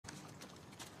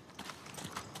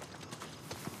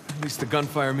At least the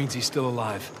gunfire means he's still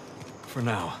alive. For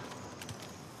now.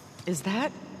 Is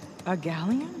that a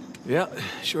galleon? Yeah,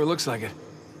 sure looks like it.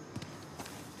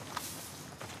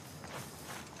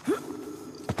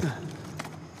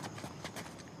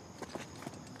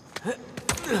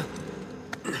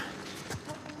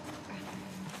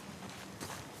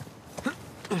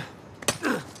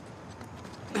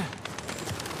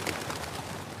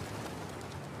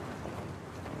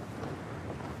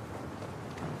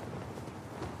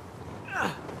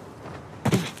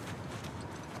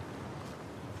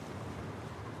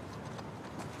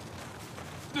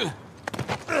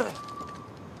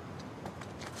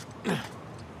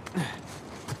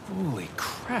 Holy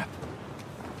crap.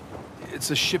 It's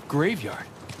a ship graveyard.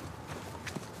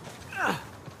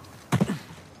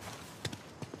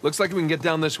 Looks like we can get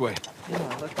down this way.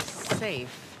 Yeah, looks safe.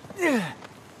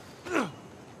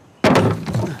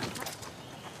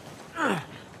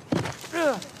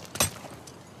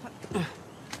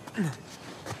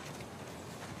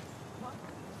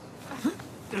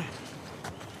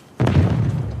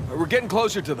 We're getting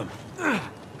closer to them.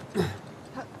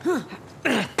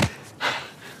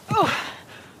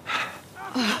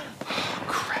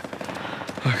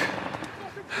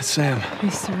 Sam.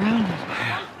 He's surrounded.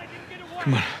 Yeah.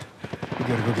 Come on. We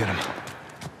gotta go get him.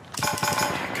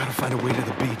 Gotta find a way to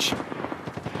the beach.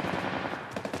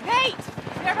 Nate!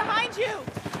 They're behind you!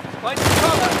 Find some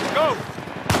cover! Go!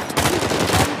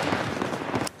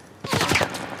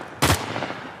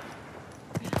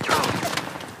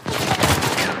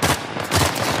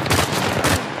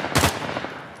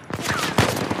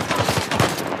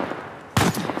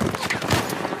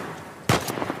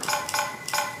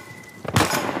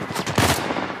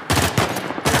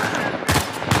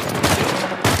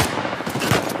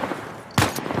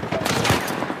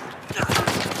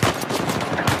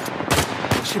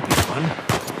 Should be fun.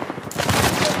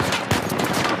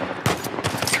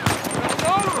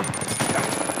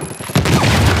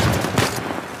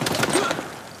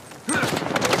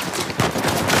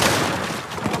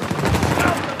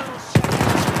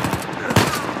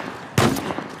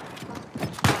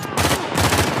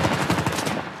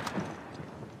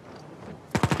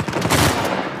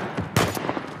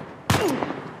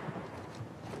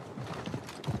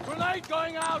 Grenade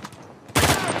going out!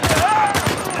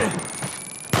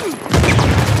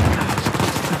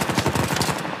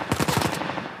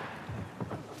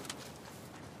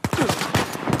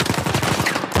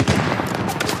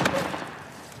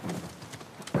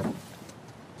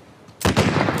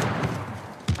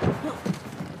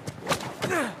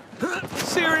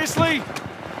 Seriously?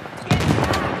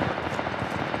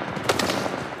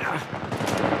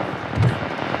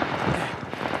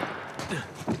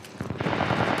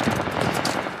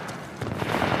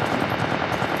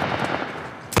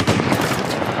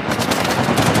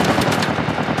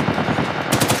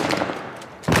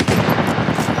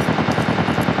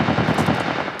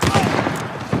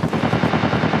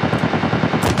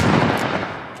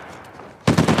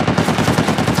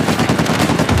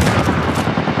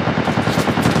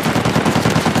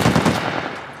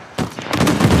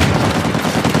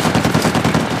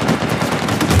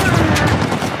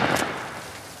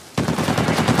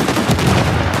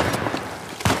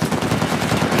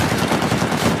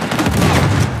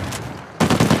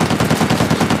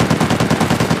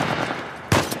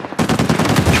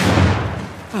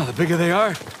 Well, the bigger they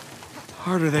are,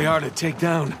 harder they are to take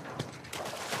down.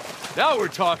 Now we're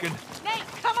talking. Nate,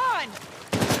 come on!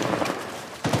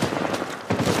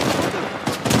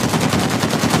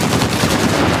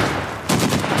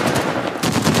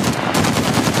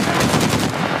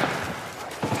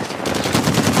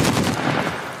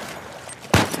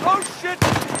 Oh, shit!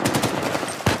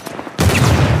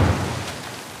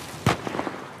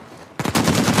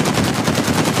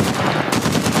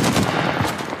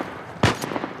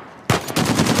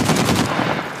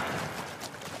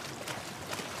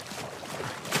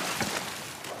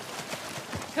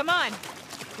 Come on!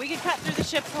 We can cut through the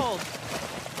ship's hold.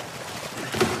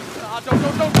 Don't!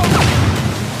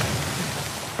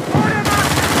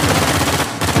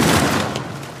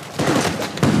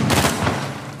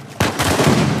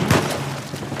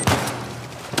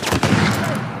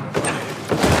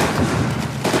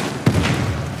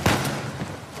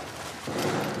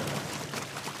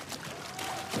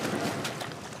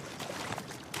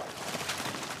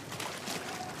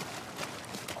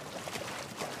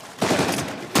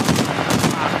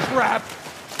 Crap!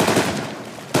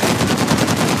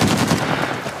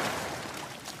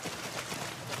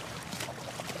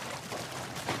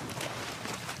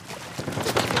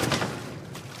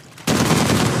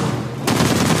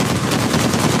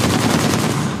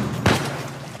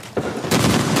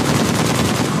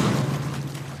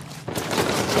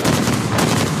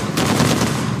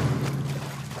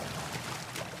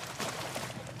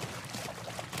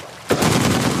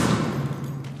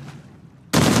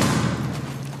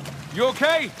 You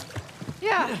okay?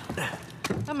 Yeah.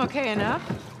 I'm okay enough.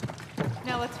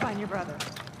 Now let's find your brother.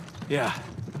 Yeah.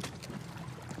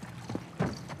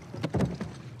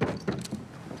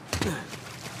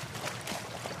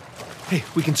 Hey,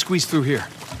 we can squeeze through here.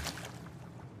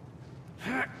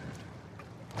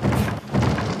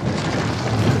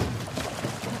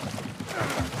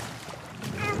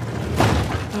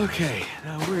 Okay,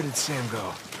 now where did Sam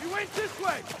go? He went this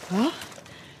way! Well,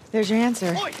 there's your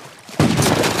answer. Oi!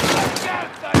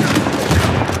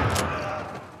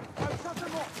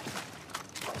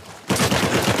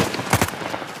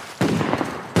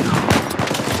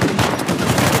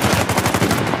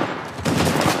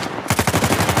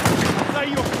 Say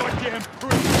your goddamn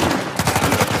prick!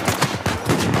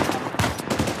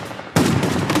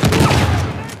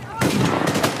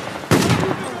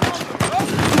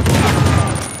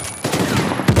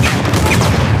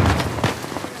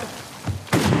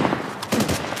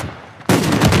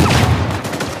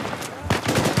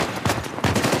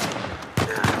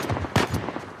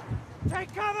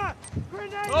 Take cover!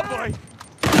 Grenade! Oh boy!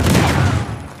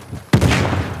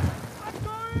 I'm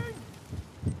going!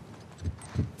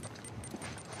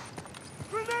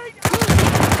 Grenade!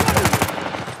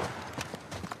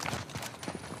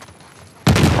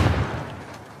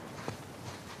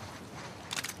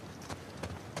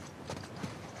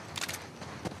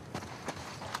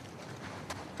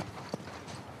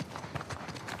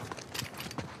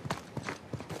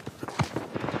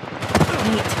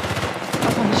 Nate,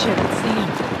 up on the ship, it's Sam.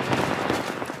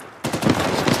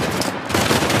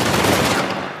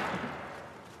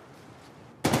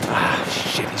 Ah,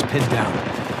 shit, he's pinned down.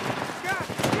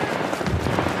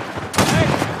 Hey!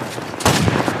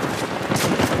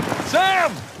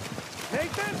 Sam!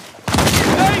 Nathan?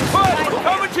 Stay put! We're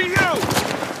coming to you!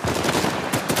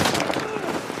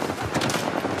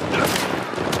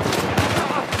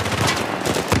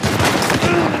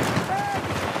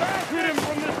 Hit him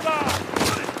from the side!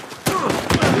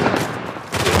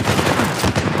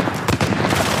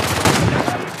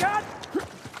 All you got?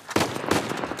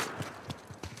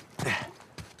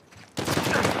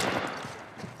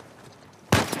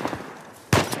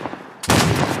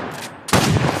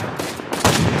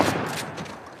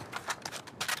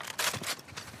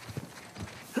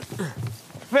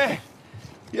 Man,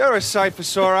 you're a sight for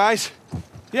sore eyes.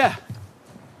 Yeah.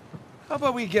 How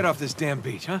about we get off this damn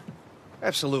beach, huh?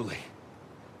 Absolutely.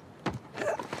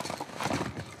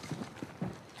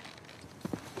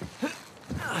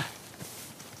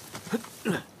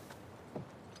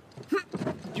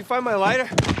 Did you find my lighter?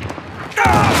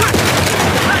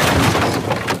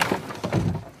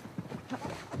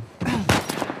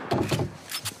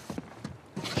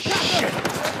 Shit!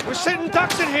 We're sitting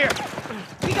ducks in here!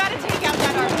 We gotta take out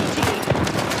that RPG.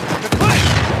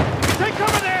 Take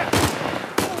cover there!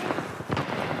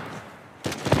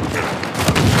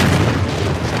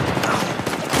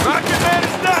 Rocket Man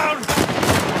is down!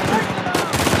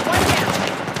 One down.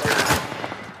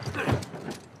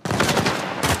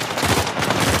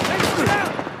 Take him down!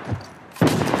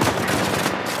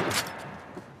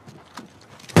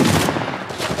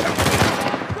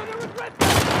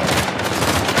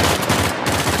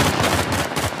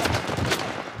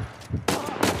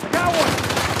 Got one!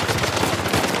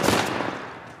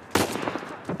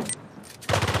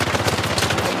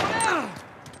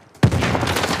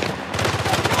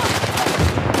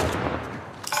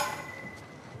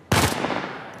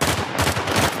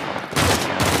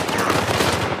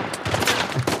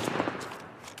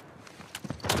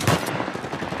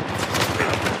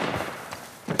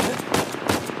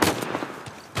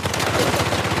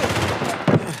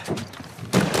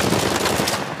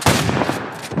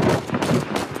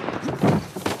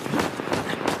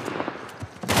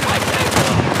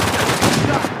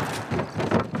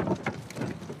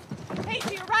 Hey,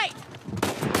 to your right.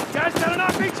 Guys got an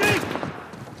RPG!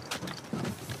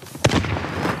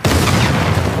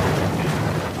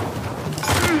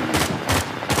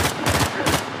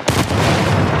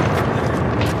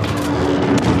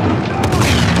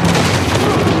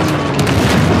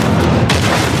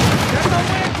 There's no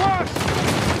way across!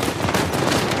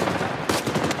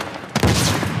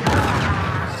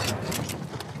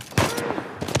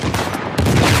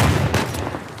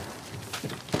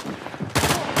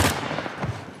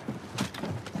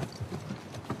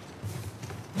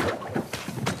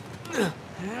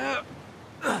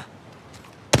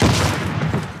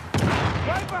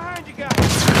 Right behind you guys!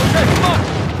 Okay, come on!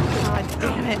 God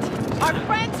damn it. Our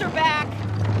friends are back.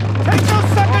 Take those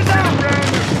suckers out!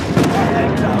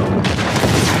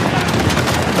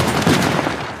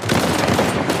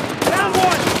 Down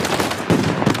one!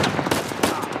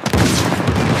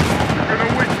 You're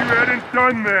gonna wish you hadn't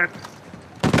done that.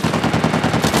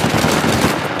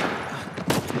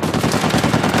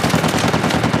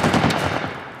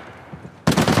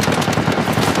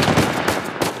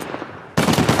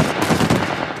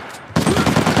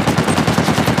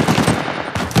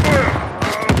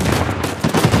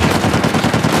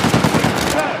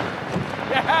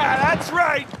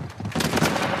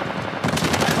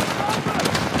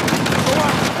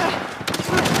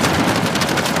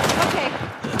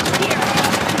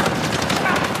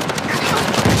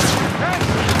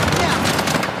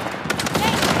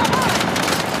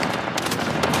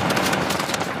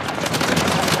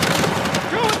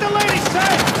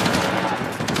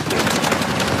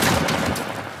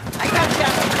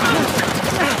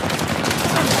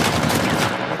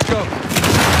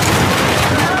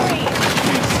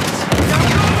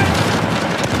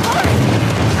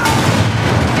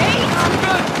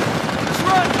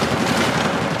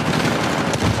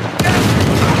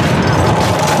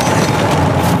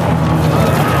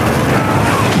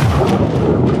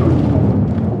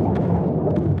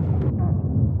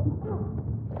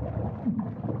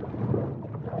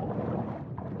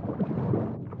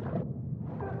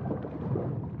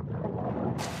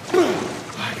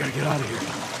 gotta get out of here.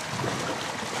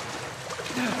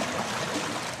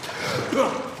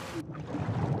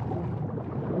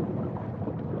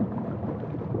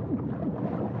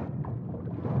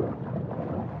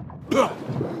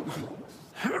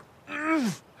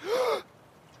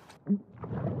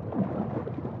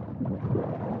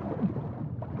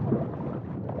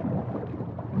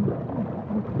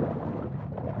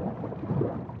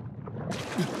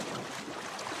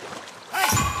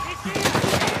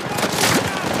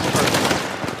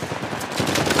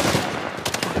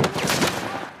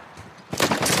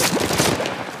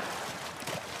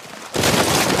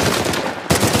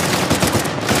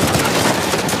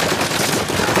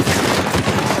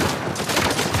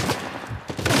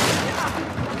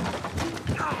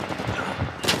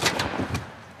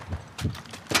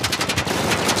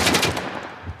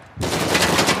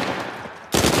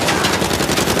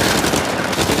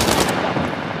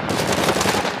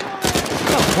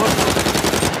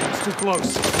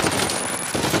 Close.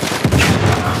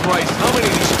 Christ, how many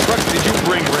of these trucks did you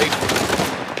bring, Rafe?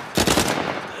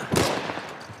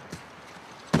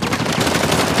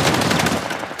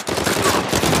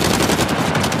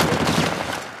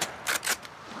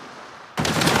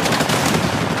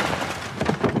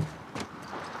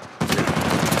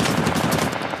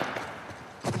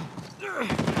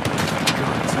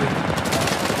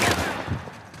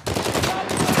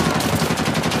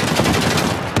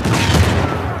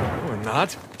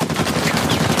 Not?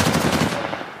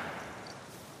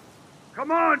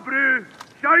 Come on, Bru!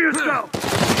 Show yourself!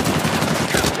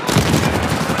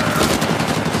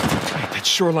 Wait, that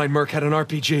shoreline merc had an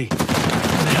RPG. What the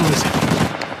hell is it?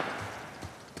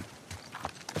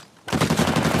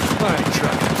 All right,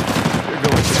 truck. You're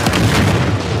going down.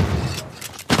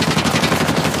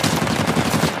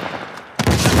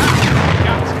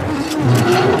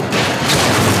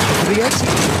 The exit.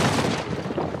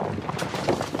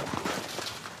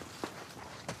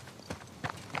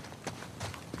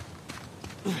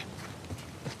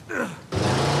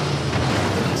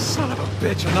 Son of a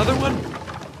bitch, another one?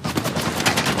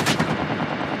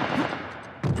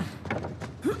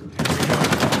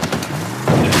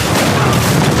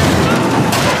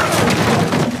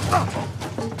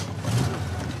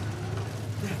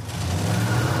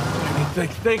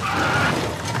 Think.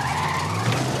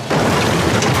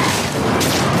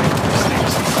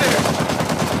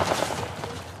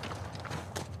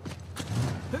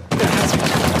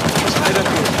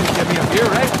 Get me up here,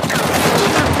 right?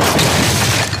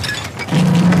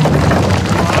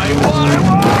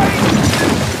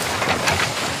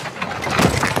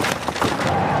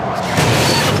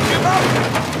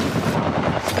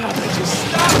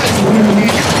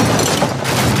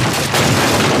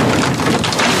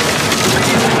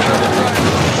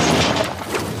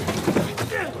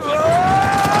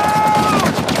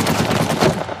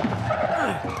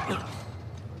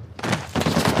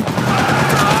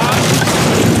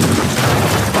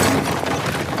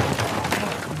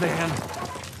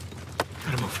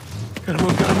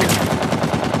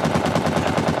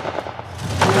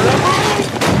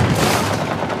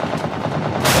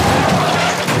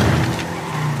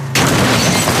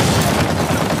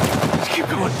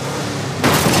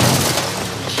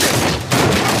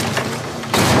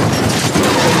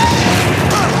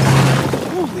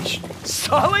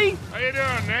 Sully? How you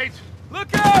doing, Nate?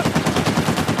 Look out!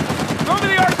 Throw me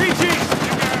the RPGs!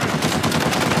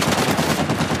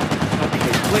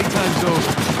 Okay, playtime's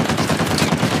over.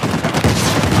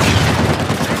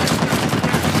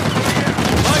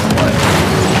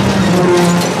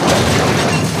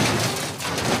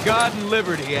 God and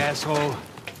liberty, asshole.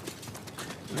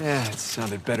 Yeah, it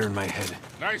sounded better in my head.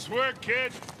 Nice work,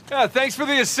 kid. Yeah, thanks for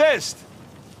the assist.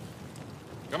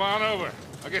 Come on over.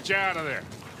 I'll get you out of there.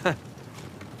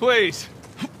 Please.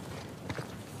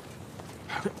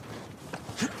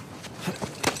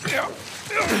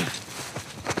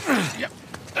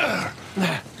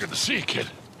 Good to see you, kid.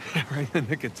 Right in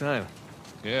the nick of time.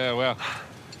 Yeah, well,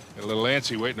 got a little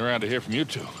antsy waiting around to hear from you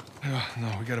two.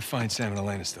 No, we gotta find Sam and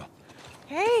Elena still.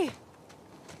 Hey.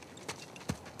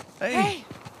 Hey. Hey.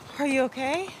 Are you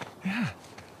okay? Yeah.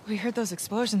 We heard those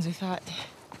explosions, we thought.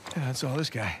 Yeah, that's all this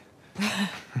guy.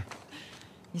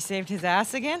 You saved his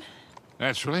ass again?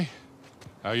 Naturally.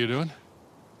 How you doing?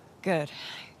 Good.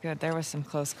 Good. There was some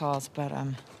close calls, but,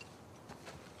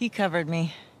 he covered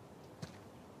me.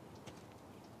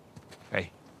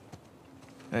 Hey.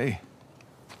 Hey.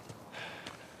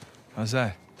 How's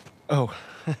that? Oh.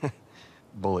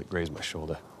 Bullet grazed my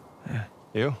shoulder. Yeah.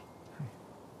 You?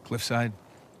 Cliffside.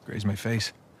 Grazed my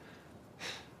face.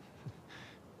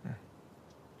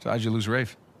 So how'd you lose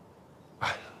Rafe?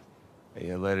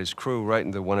 He led his crew right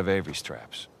into one of Avery's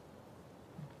traps.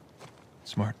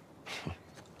 Smart.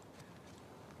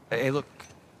 Hey, look.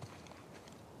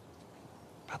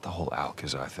 About the whole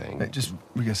Alcazar thing. Hey,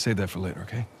 we gotta save that for later,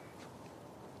 okay?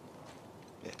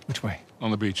 Which way?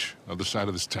 On the beach, other side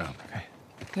of this town. Okay.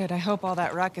 Good, I hope all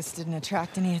that ruckus didn't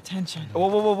attract any attention. Whoa,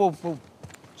 whoa, whoa, whoa, whoa.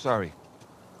 Sorry.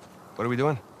 What are we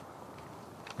doing?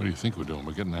 What do you think we're doing?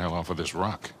 We're getting the hell off of this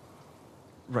rock.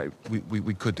 Right,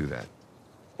 we could do that.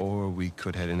 Or we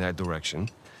could head in that direction,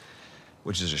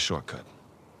 which is a shortcut.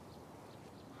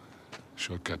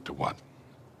 Shortcut to what?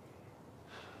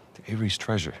 To Avery's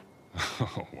treasure.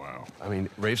 Oh, wow. I mean,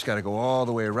 Rafe's got to go all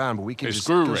the way around, but we can Hey, just...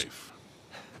 screw Rafe.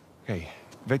 Hey,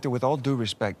 Victor, with all due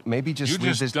respect, maybe just You leave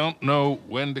just this... don't know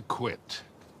when to quit.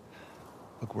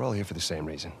 Look, we're all here for the same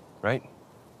reason, right?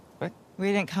 Right?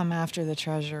 We didn't come after the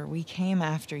treasure. We came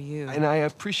after you. And I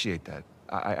appreciate that.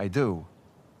 I do.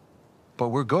 But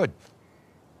we're good.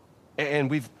 And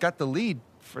we've got the lead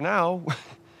for now.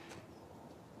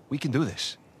 We can do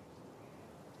this.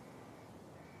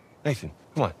 Nathan,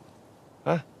 come on.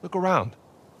 Huh? Look around.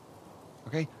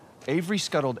 Okay? Avery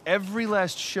scuttled every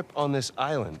last ship on this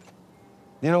island.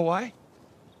 You know why?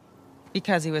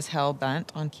 Because he was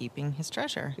hell-bent on keeping his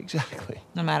treasure. Exactly.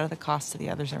 No matter the cost to the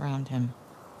others around him.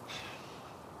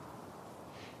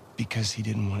 Because he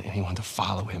didn't want anyone to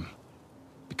follow him.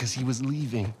 Because he was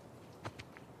leaving.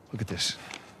 Look at this.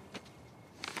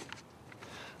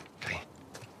 Okay?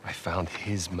 I found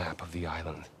his map of the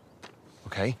island.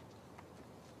 Okay?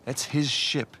 That's his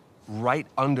ship right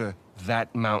under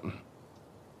that mountain.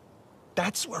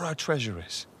 That's where our treasure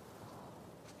is.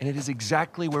 And it is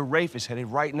exactly where Rafe is headed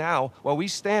right now while we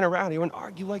stand around here and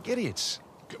argue like idiots.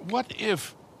 What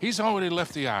if he's already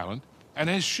left the island and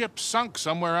his ship sunk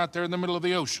somewhere out there in the middle of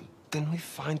the ocean? Then we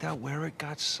find out where it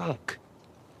got sunk.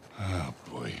 Oh,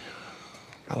 boy.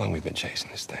 How long we been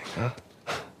chasing this thing, huh?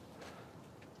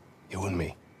 You and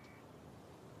me.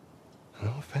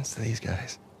 No offense to these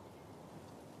guys.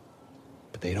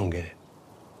 But they don't get it.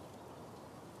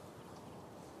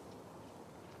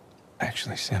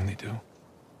 Actually, Sam, they do.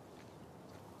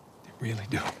 They really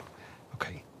do.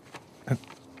 Okay.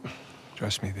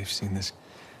 Trust me, they've seen this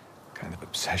kind of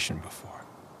obsession before.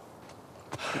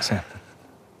 Sam,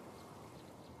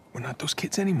 we're not those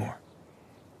kids anymore.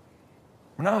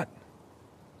 We're not.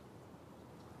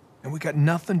 And we got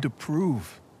nothing to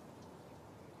prove.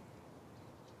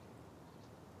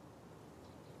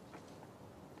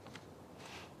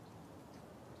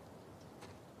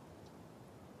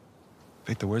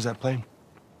 Victor, where's that plane?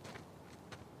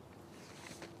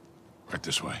 Right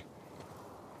this way.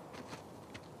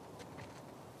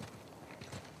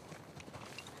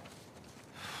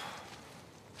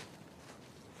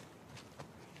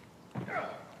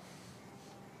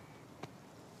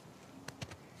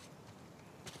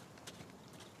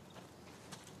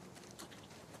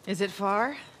 Is it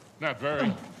far? Not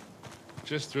very.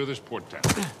 Just through this port town.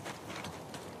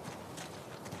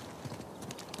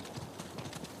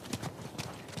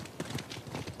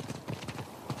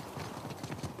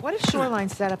 What if Shoreline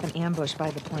set up an ambush by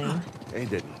the plane? They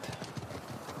didn't.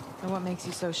 And what makes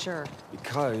you so sure?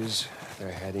 Because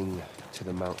they're heading to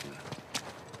the mountain.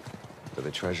 For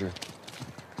the treasure.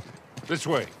 This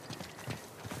way.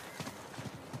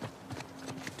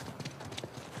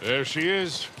 There she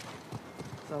is.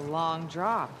 It's a long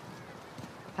drop.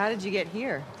 How did you get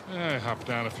here? I hopped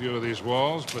down a few of these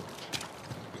walls, but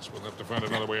I guess we'll have to find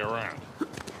another way around.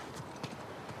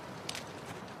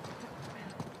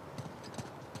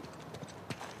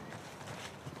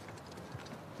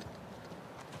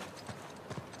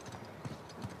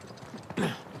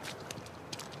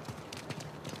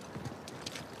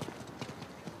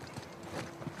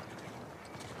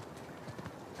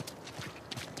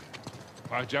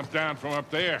 I jumped down from up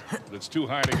there, but it's too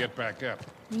high to get back up.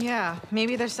 Yeah,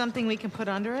 maybe there's something we can put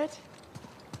under it?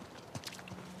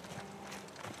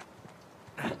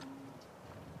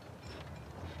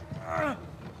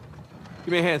 Give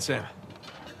me a hand, Sam.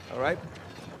 All right?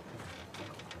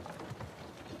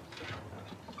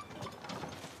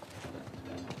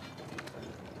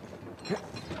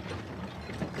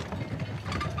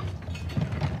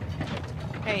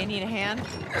 Hey, you need a hand?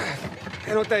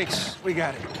 Hey, no thanks. We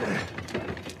got it.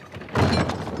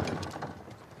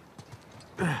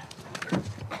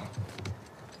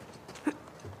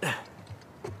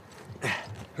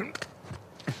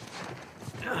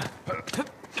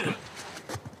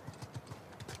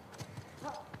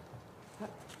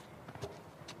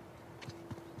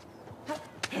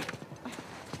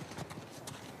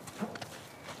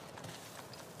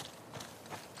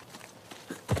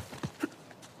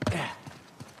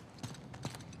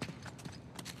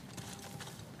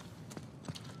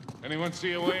 Anyone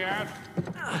see a way out?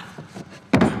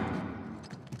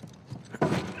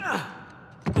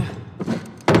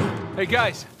 Hey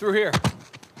guys, through here.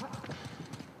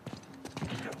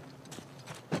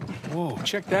 Whoa,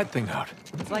 check that thing out.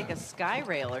 It's like a sky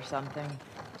rail or something.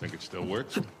 Think it still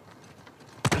works?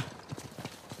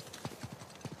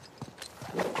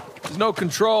 There's no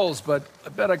controls, but I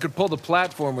bet I could pull the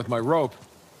platform with my rope.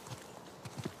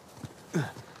 How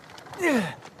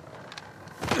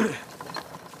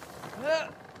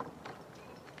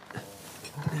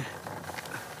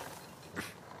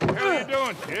are you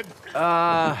doing, kid?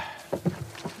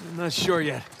 I'm not sure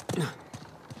yet.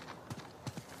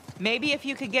 Maybe if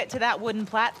you could get to that wooden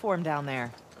platform down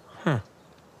there. Well,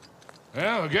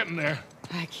 we're getting there.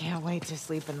 I can't wait to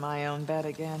sleep in my own bed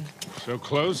again. So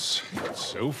close, but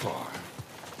so far.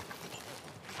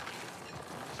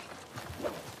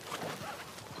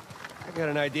 I got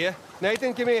an idea.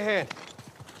 Nathan, give me a hand.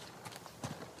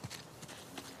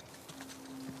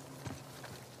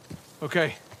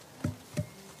 Okay.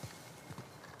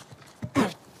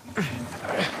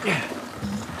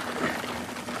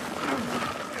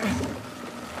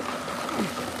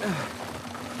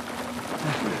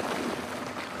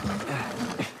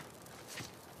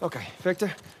 Okay,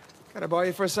 Victor, can I borrow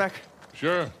you for a sec?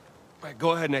 Sure. All right,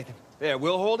 go ahead, Nathan. There,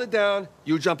 we'll hold it down.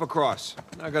 You jump across.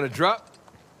 I gotta drop.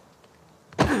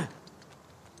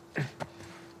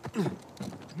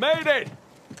 Mayday!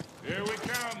 Here we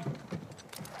come.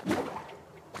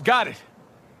 Got it.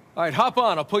 All right, hop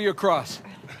on. I'll pull you across.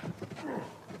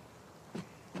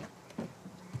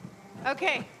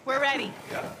 Okay, we're ready.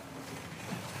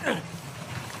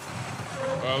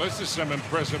 Well, this is some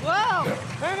impressive... Whoa!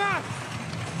 Hang on!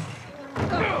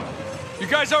 You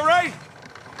guys all right?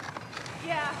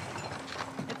 Yeah.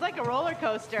 It's like a roller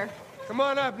coaster. Come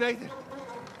on up, Nathan.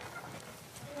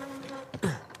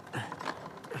 All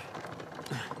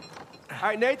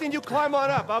right, Nathan, you climb on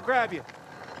up. I'll grab you.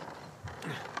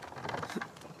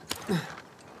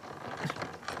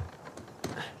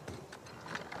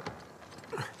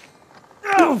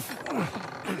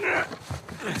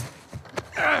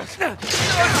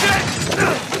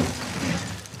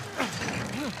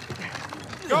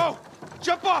 Go!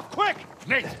 Jump off, quick!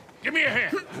 Nate, give me a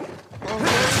hand.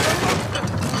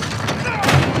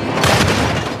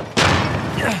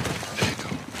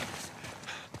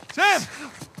 Sam!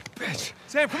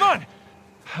 Sam, come on!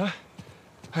 Huh?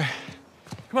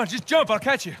 Come on, just jump. I'll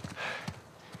catch you.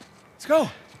 Let's go.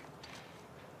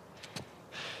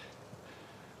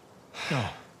 No.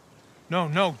 No,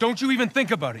 no. Don't you even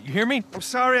think about it. You hear me? I'm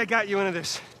sorry I got you into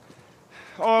this.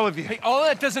 All of you. Hey, all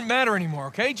that doesn't matter anymore,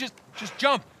 okay? Just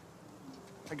jump.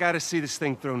 I gotta see this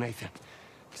thing through, Nathan.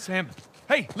 Sam,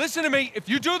 hey, listen to me. If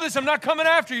you do this, I'm not coming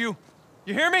after you.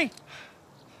 You hear me?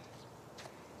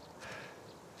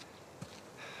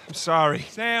 I'm sorry.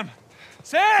 Sam!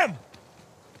 Sam!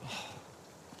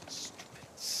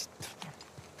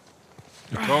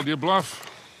 You called your bluff?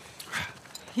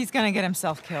 He's gonna get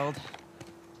himself killed.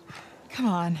 Come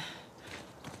on.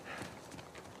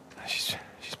 She's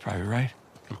probably right.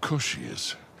 Of course she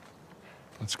is.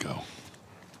 Let's go.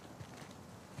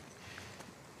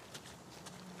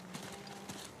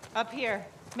 Up here.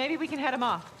 Maybe we can head him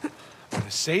off. I'm gonna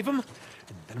save him, and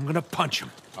then I'm gonna punch him.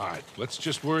 All right, let's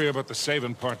just worry about the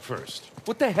saving part first.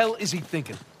 What the hell is he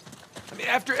thinking? I mean,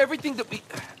 after everything that we...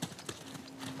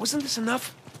 Wasn't this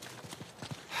enough?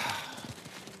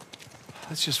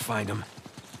 Let's just find him.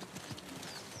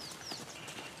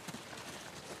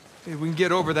 Hey, we can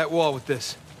get over that wall with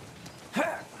this.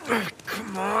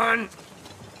 Come on.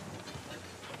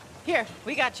 Here,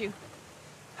 we got you.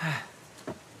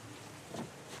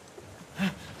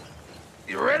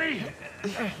 You ready?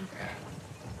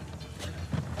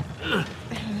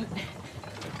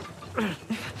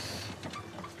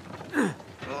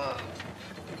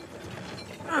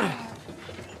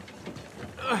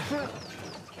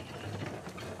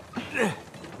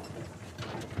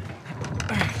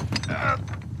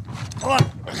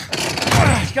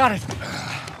 Got it.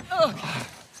 All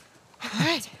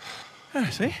right.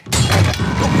 See?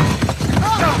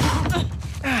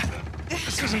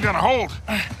 This isn't gonna hold.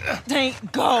 Nate,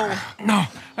 go. No,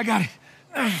 I got it.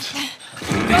 God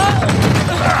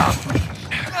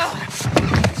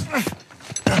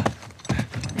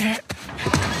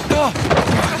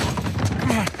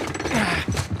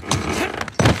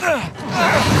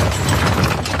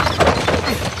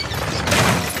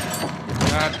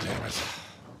damn it.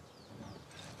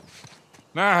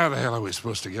 Now how the hell are we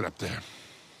supposed to get up there?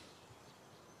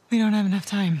 We don't have enough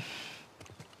time.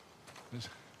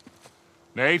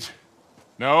 Nate?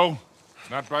 No,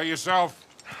 not by yourself.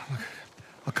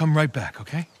 I'll come right back,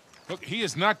 okay? Look, he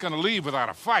is not gonna leave without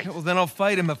a fight. Well, then I'll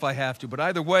fight him if I have to, but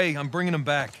either way, I'm bringing him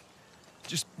back.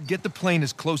 Just get the plane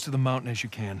as close to the mountain as you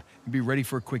can and be ready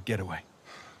for a quick getaway.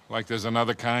 Like there's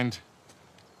another kind?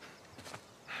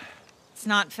 It's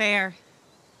not fair.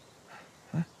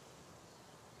 Huh?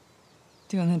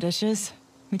 Doing the dishes,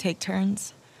 we take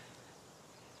turns.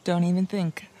 Don't even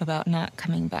think about not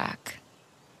coming back.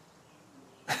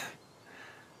 I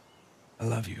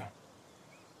love you.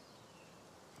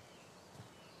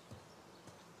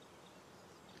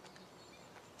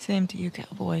 Same to you,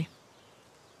 cowboy.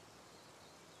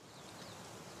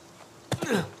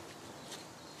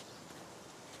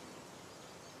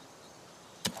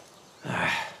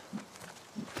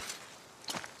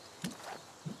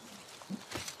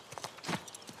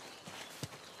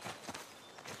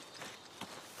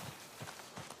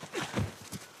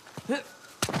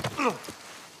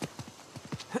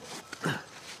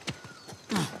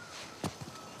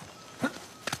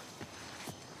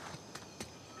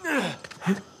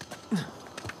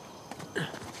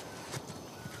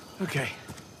 Okay.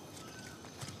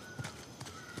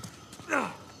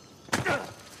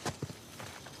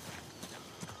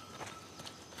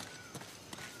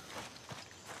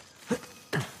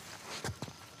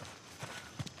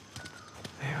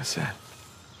 Hey, what's that?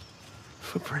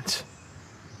 Footprints.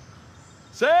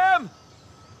 Sam!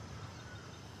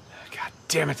 God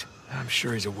damn it. I'm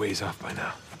sure he's a ways off by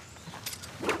now.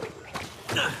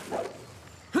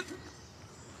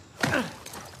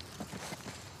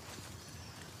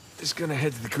 Just gonna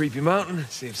head to the creepy mountain,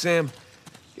 save Sam,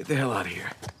 get the hell out of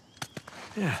here.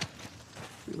 Yeah,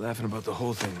 be laughing about the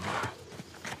whole thing tomorrow.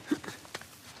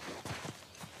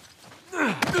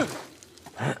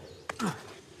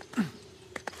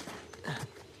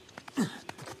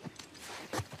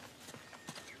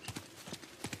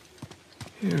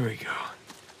 Here we go.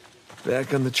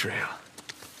 Back on the trail.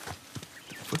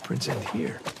 Footprints end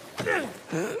here.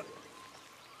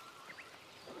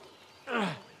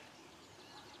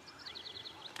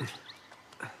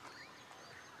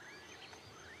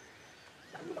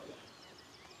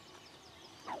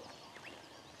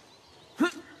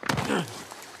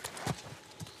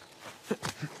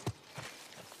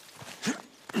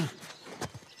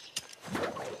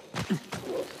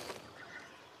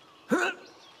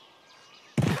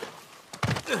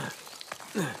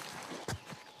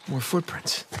 More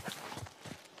footprints.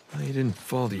 Well, you didn't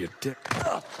fall to your death.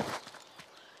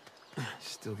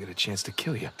 Still get a chance to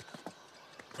kill you.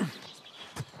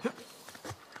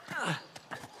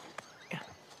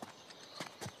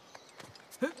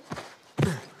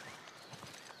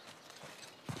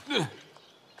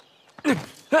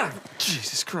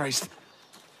 Jesus Christ.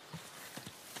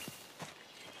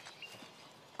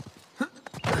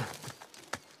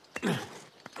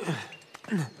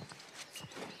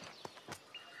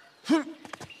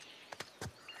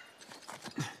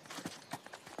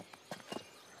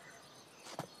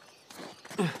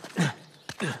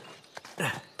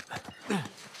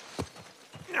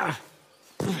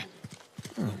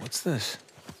 Oh, what's this?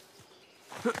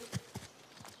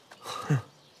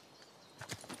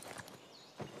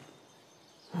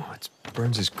 Oh, it's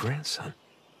Burns' grandson.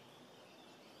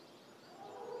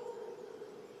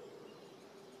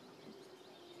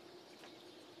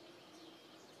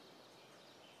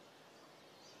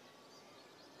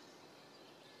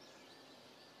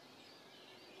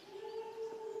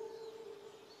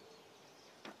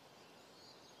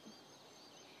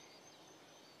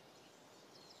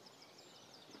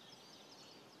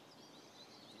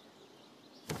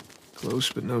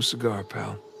 Close but no cigar,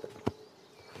 pal.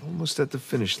 Almost at the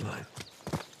finish line.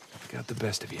 Got the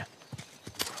best of you.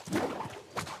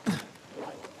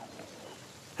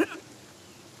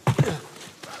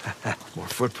 More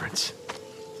footprints.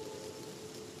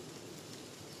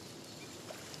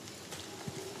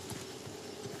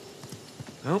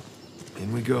 Well,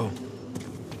 in we go.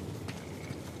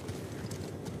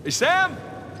 Hey, Sam!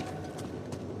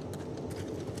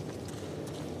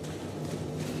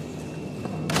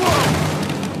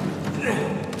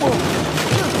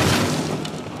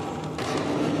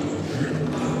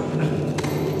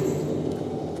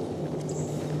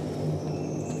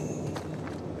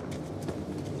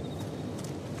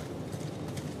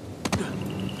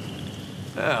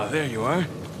 Oh, there you are.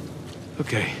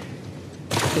 Okay,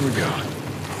 here we go.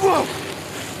 Whoa!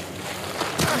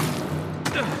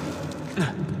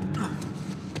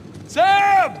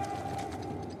 Sam!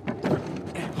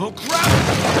 Oh, crap!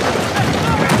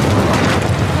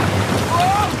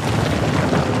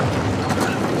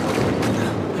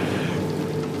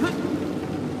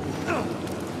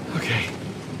 Okay.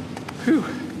 Whew.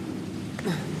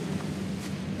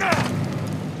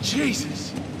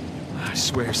 Jesus! I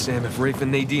swear, Sam, if Rafe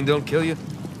and Nadine don't kill you,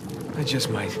 I just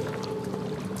might.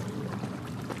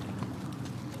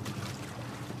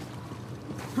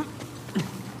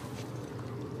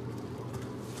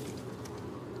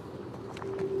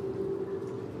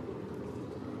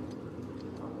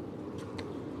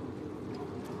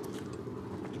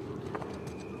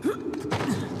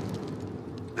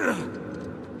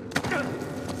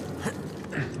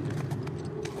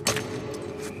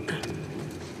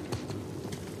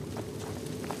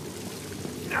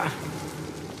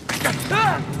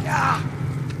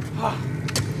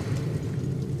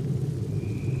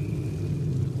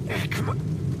 Come on.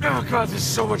 Oh, God, this is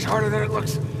so much harder than it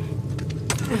looks.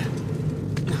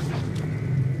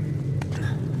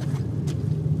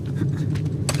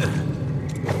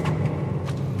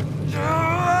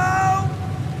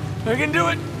 I can do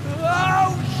it!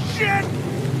 Oh, shit!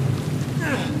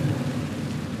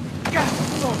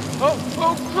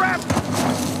 Oh, crap!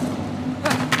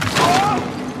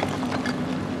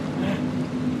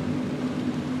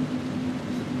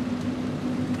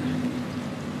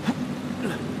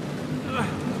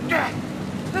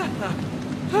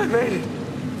 I made it.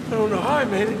 I don't know how I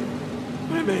made it,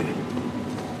 but I made it.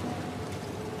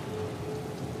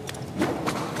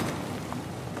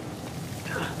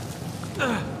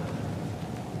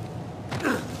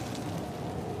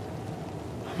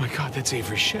 Oh my God, that's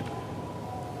Avery's ship.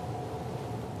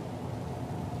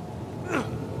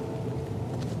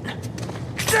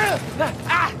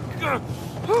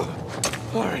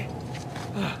 All right.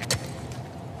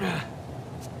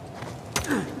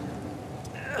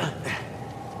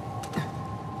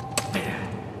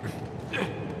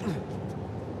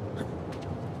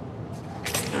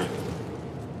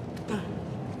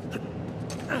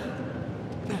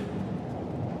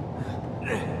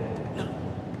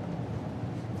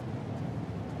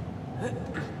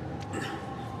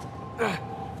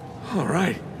 All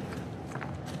right.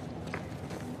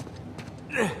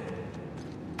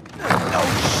 Oh,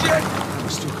 shit! It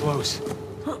was too close.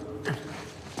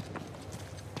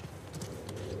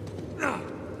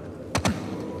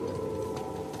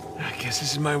 I guess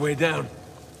this is my way down.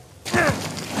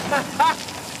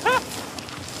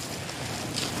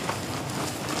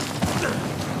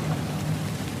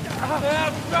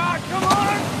 Come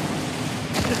on!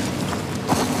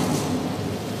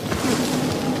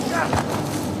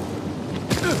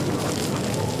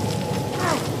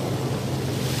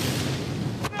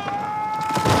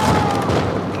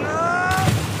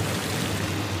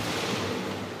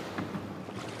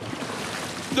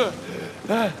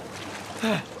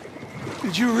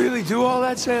 Did you really do all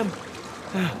that, Sam?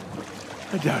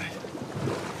 I doubt it.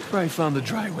 Probably found the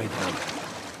dry way down.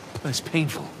 Less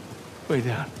painful. Way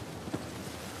down.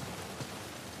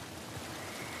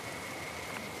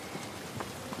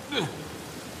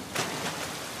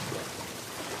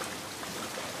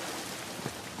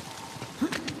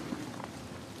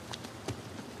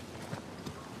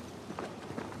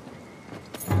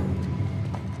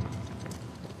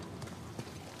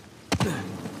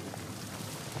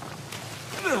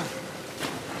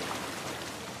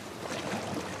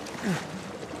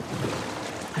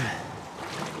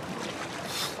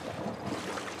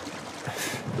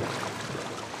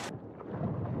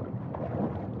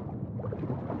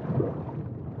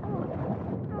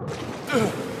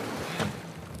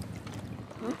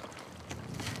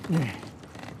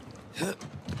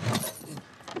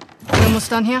 You almost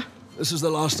done here? This is the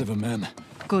last of them, ma'am.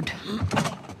 Good.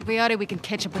 If we are, we can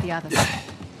catch up with the others.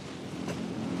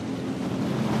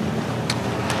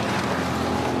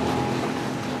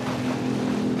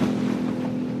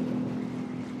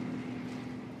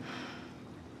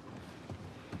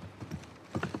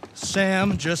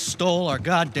 Sam just stole our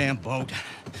goddamn boat.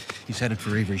 He's headed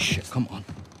for Avery's ship. Come on.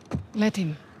 Let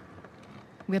him.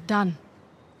 We're done.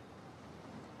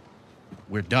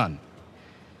 We're done.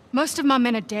 Most of my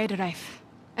men are dead, Rafe.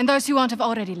 And those who aren't have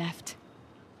already left.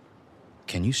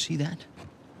 Can you see that?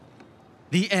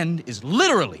 The end is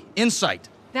literally in sight.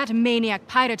 That maniac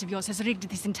pirate of yours has rigged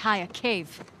this entire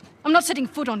cave. I'm not setting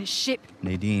foot on his ship.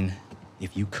 Nadine,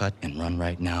 if you cut and run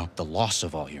right now, the loss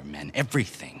of all your men,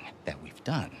 everything that we've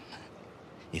done,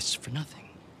 is for nothing.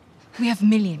 We have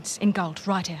millions in gold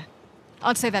right here.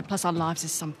 I'd say that plus our lives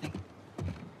is something.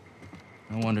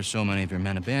 No wonder so many of your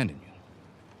men abandoned you.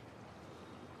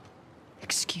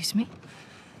 Excuse me?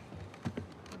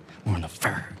 We're on the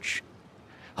verge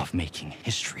of making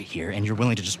history here, and you're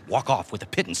willing to just walk off with a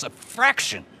pittance, a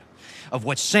fraction of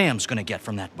what Sam's gonna get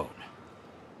from that boat.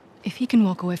 If he can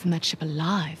walk away from that ship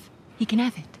alive, he can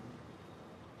have it.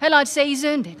 Hell, I'd say he's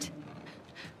earned it.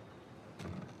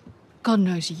 God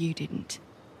knows you didn't.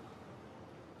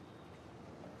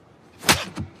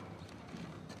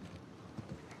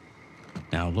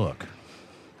 Now look,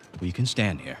 we can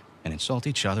stand here and insult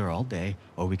each other all day,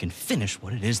 or we can finish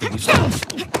what it is that we've done.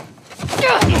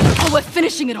 Oh, we're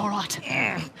finishing it all right.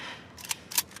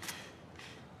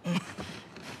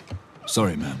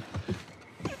 Sorry, ma'am.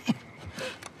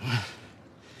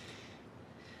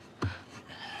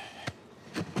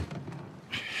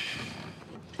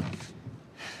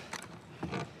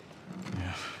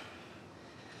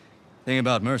 Thing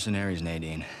about mercenaries,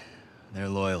 Nadine, their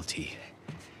loyalty,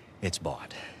 it's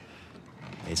bought.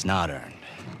 It's not earned.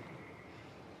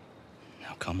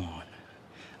 Now, come on.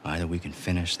 Either we can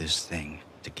finish this thing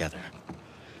together,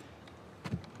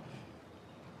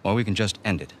 or we can just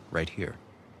end it right here.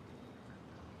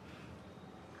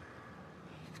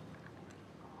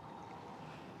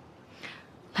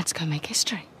 Let's go make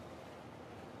history.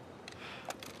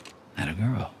 Atta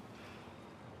girl.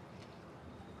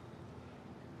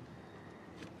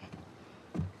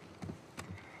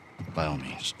 By all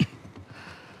means.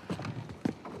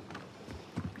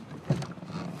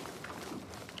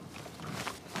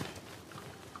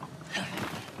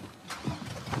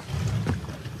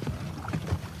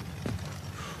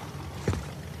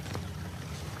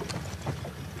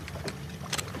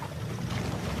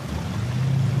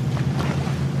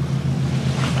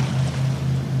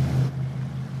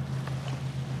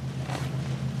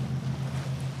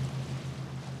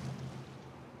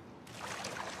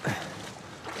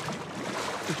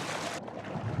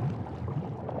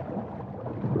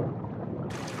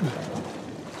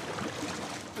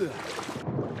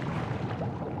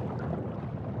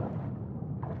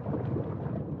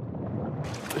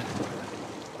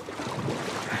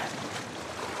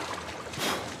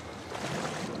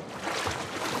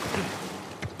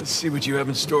 Let's see what you have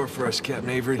in store for us, Captain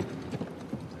Avery.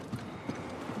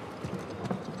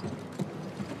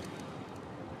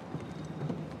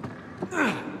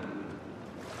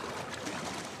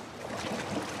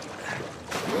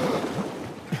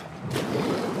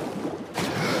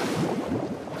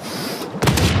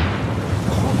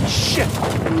 Holy shit!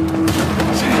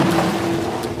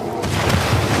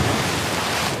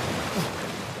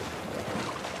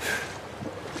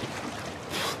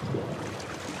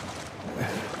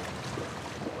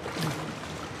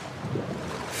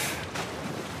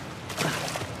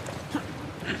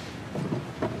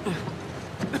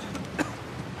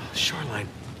 Shoreline.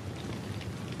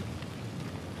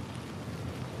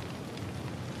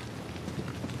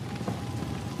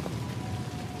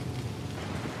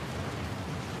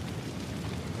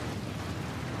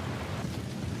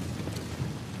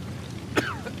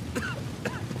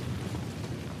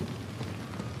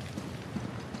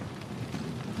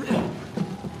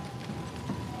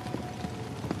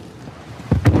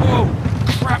 Whoa!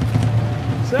 Crap!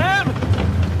 Sam!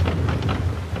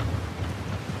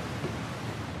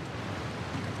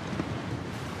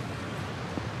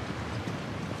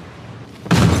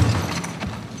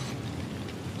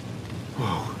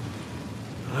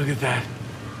 Whoa. Look at that.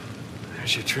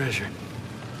 There's your treasure.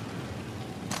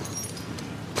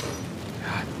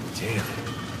 God damn.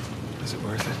 Was it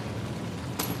worth it?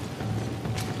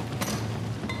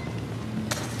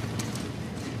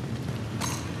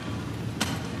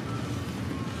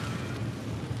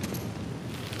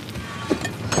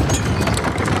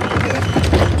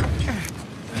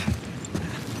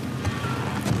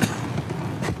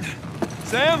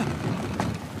 Sam?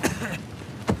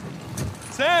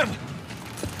 Sam!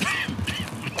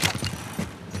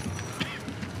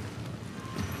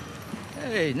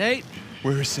 Hey, Nate.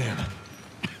 Where is Sam?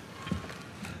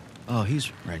 Oh,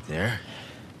 he's right there.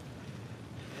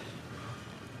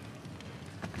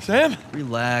 Sam?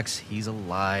 Relax, he's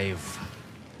alive.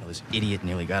 Well, this idiot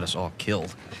nearly got us all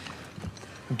killed.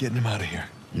 I'm getting him out of here.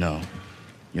 No,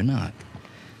 you're not.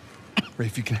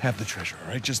 Rafe, you can have the treasure,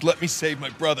 all right? Just let me save my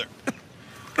brother.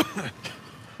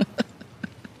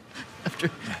 After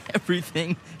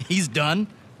everything he's done?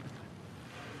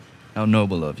 How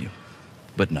noble of you.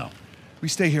 But no, We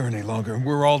stay here any longer and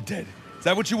we're all dead. Is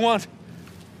that what you want?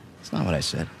 it's not what I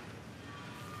said.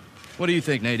 What do you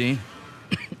think, Nadine?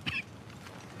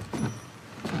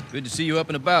 Good to see you up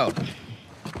and about.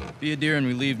 Be a dear and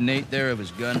relieve Nate there of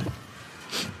his gun.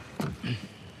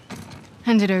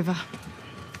 Hand it over.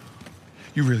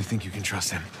 You really think you can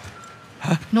trust him?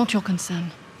 Not your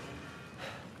concern.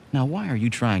 Now, why are you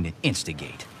trying to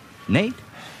instigate? Nate?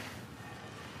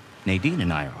 Nadine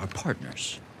and I are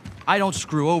partners. I don't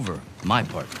screw over my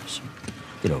partners.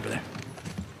 Get over there.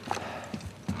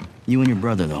 You and your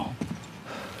brother, though.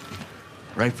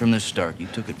 Right from the start, you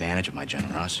took advantage of my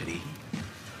generosity.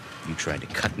 You tried to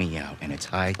cut me out, and it's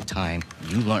high time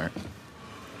you learn.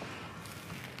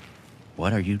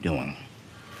 What are you doing?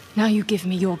 Now you give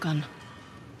me your gun.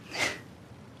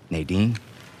 Nadine?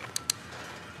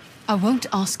 I won't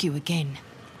ask you again.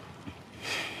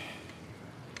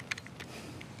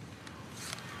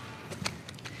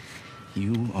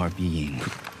 You are being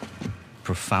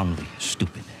profoundly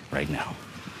stupid right now.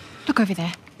 Look over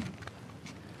there.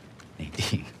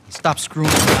 Nadine, stop screwing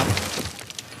around.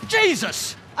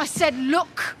 Jesus! I said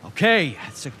look! Okay,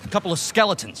 it's a couple of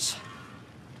skeletons.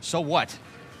 So what?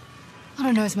 I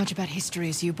don't know as much about history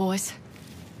as you boys,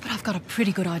 but I've got a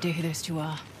pretty good idea who those two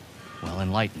are. Well,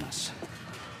 enlighten us.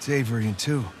 It's Avery and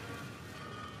two.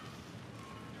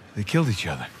 They killed each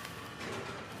other.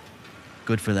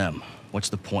 Good for them. What's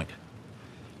the point?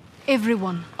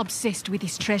 Everyone obsessed with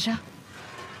this treasure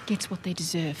gets what they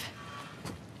deserve.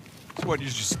 So what, you're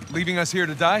just leaving us here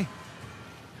to die?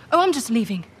 Oh, I'm just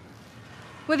leaving.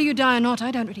 Whether you die or not,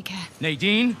 I don't really care.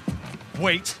 Nadine,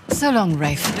 wait. So long,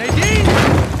 Rafe. Nadine!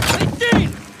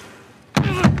 Nadine!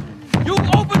 You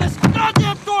open this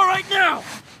goddamn door right now!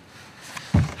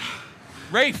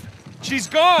 Rafe, she's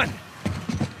gone!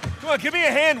 Come on, give me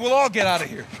a hand, we'll all get out of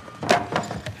here.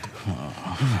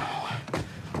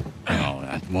 No,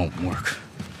 that won't work.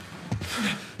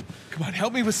 Come on,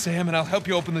 help me with Sam and I'll help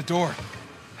you open the door.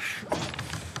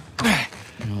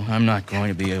 No, I'm not going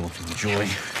to be able to enjoy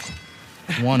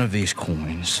one of these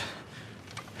coins,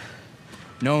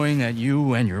 knowing that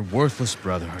you and your worthless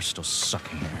brother are still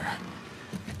sucking air.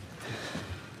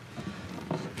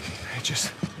 Hey,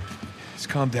 just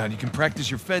calm down. You can practice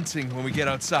your fencing when we get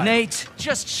outside. Nate,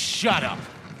 just shut up.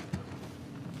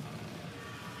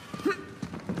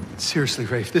 Seriously,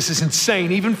 Rafe, this is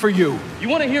insane, even for you. You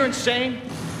want to hear insane?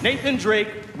 Nathan Drake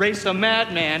raced a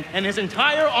madman and his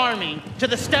entire army to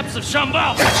the steppes of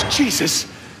Shambhala. Jesus!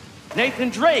 Nathan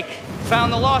Drake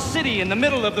found the lost city in the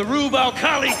middle of the Rub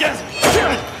al-Khali desert.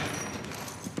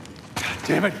 God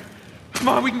damn it. Come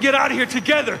on, we can get out of here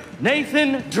together.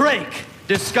 Nathan Drake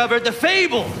discovered the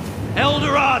fabled El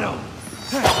Dorado.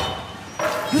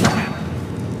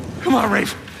 Come on,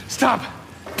 Rafe, stop.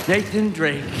 Nathan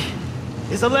Drake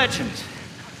is a legend.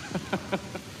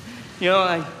 You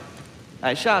know,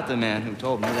 I shot the man who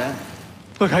told me that.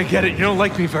 Look, I get it. You don't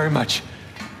like me very much.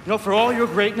 You know, for all your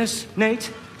greatness, Nate,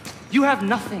 you have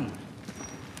nothing.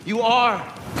 You are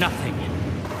nothing.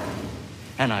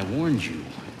 And I warned you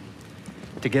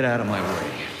to get out of my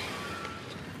way.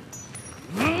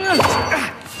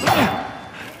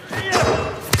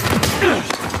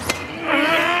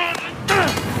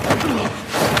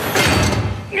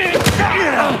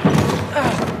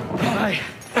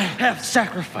 I have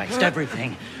sacrificed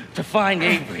everything to find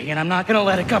Avery, and I'm not gonna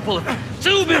let a couple of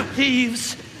stupid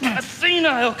thieves, a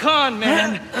senile con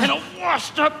man, and a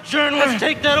washed-up journalist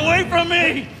take that away from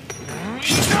me!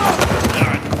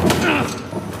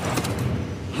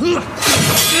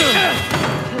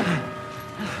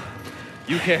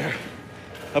 You care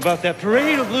about that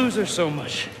parade of losers so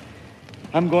much.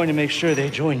 I'm going to make sure they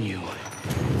join you.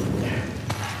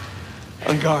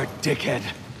 On guard, dickhead.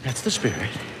 That's the spirit.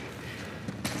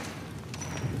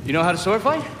 You know how to sword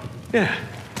fight? Yeah.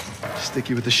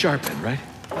 Sticky with the sharp end, right?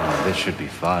 Oh, this should be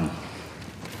fun.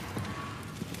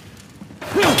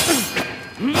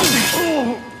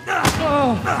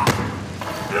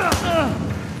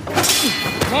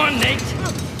 Come on, Nate.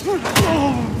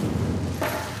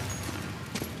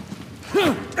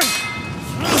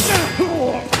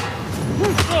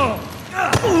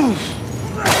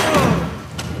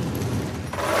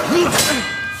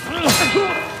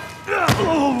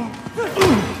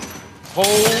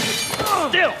 Hold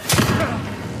still.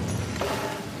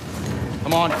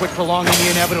 Come on, quit prolonging the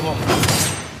inevitable.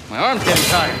 My arm's getting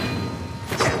tired.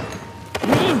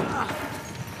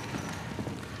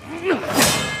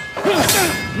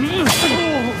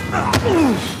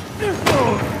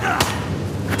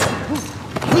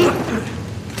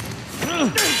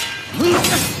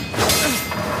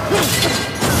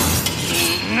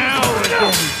 Now we're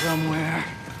getting somewhere.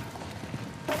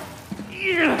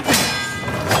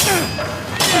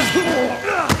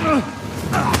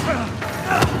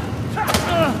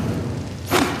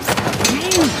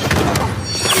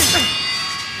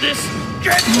 This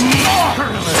gets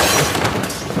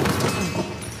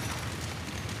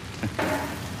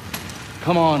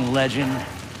Come on, legend.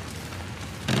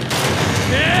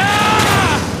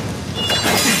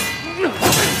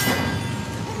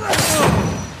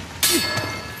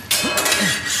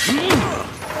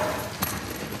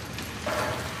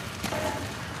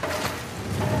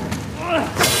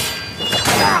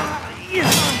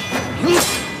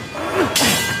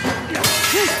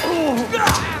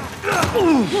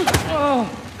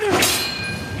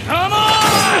 Come on!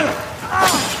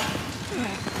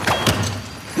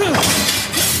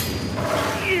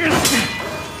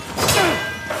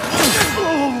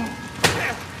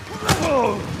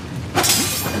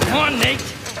 Come on, Nate.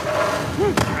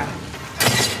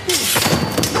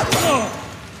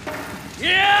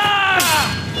 Yeah!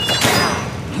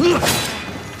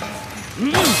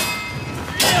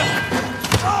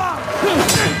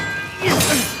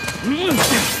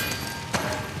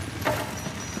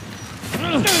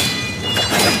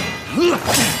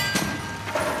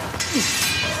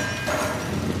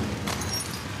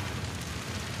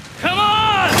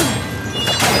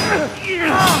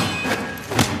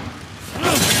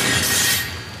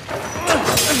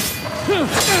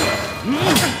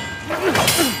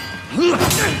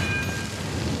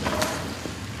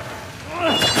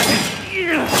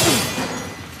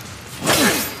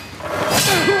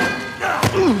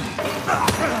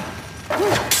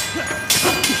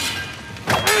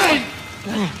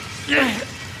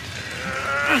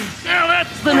 Now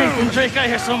that's the Nathan Drake I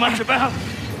hear so much about.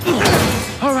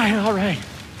 All right, all right.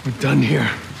 We're done here.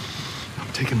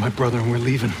 I'm taking my brother and we're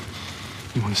leaving.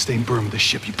 You want to stay and burn with the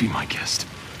ship, you be my guest.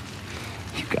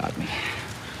 You got me.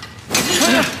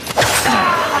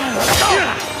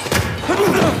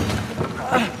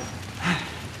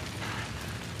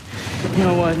 You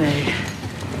know what, Nate?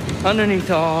 Underneath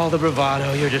all the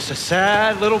bravado, you're just a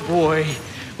sad little boy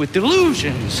with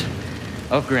delusions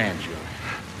of grandeur.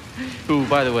 Who,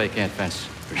 by the way, can't fence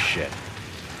for shit.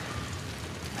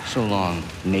 So long,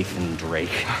 Nathan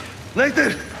Drake.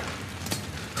 Nathan!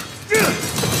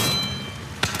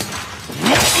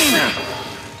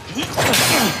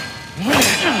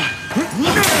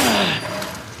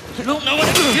 You don't know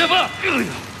when to give up.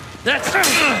 That's good.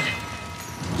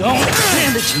 Don't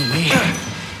hand it to me.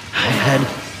 I've had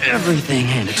everything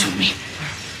handed to me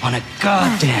on a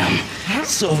goddamn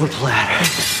silver platter.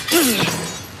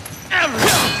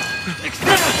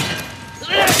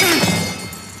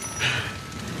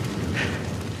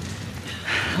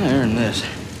 I earned this.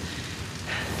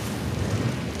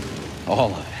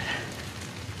 All of it.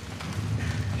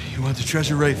 You want the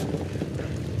treasure, Rafe?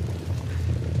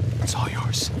 It's all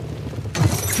yours.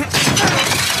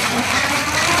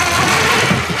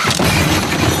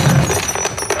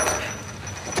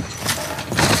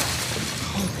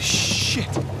 Holy shit.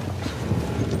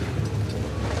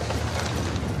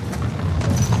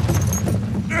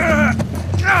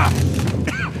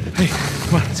 Hey,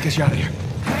 come on, let's get you out of here.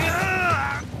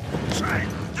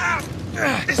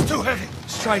 It's too heavy.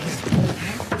 Let's try again.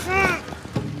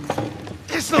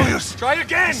 It's no use. Try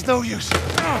again! It's no use.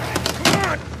 Come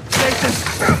on! Nathan!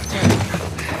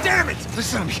 Damn it!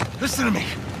 Listen to me. Listen to me.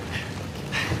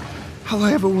 All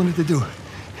I ever wanted to do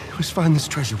was find this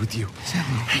treasure with you.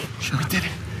 Hey, we did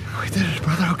it. We did it,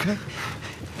 brother, okay?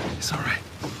 It's all right.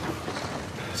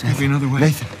 There's gonna be another way.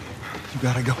 Nathan, you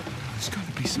gotta go. There's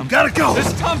gonna be some. You gotta go!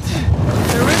 There's something!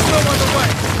 There is no other way!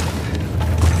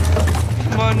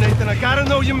 Come on, Nathan, I gotta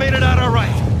know you made it out all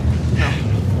right.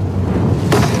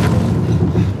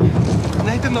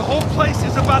 Nathan, the whole place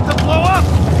is about to blow up!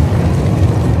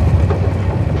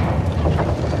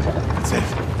 That's it!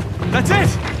 That's it!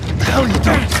 What the hell are you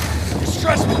doing? You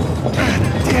stress me!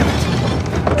 Damn it!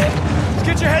 Just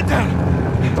get your head down!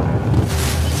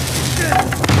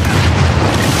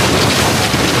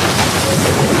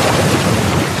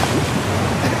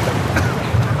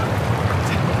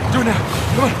 Do it now!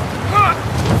 Come on!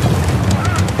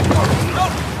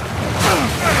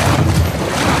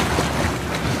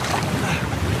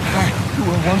 You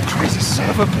are one crazy son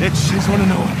of a bitch. I just want to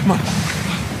know. Come on.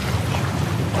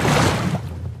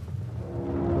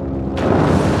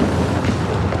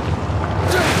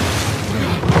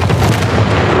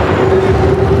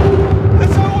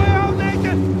 That's our way out,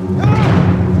 Nathan! Come on!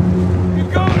 Keep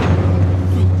going.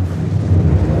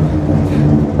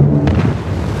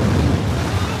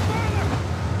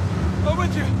 I'm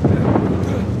with you.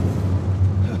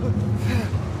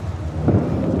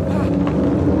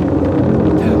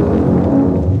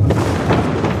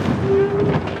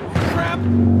 Crap.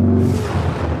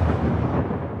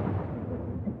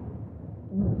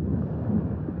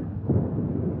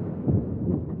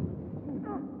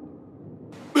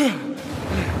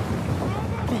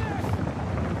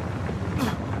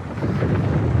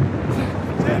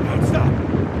 Sam, don't stop.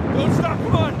 Don't stop.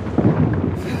 Come on.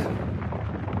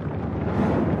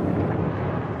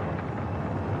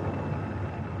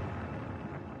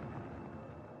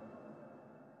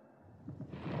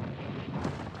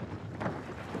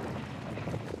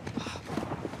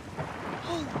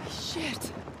 Holy shit.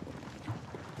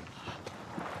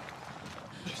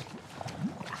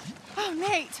 Oh,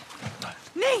 Nate.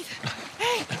 Nate!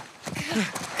 Hey! Come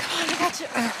on, I got you.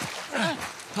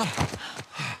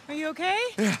 Are you okay?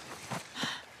 Yeah.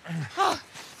 Oh,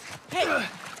 hey.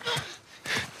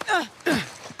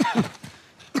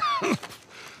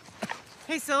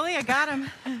 Hey, Sully, I got him.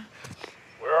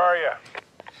 Where are you?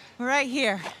 We're right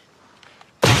here.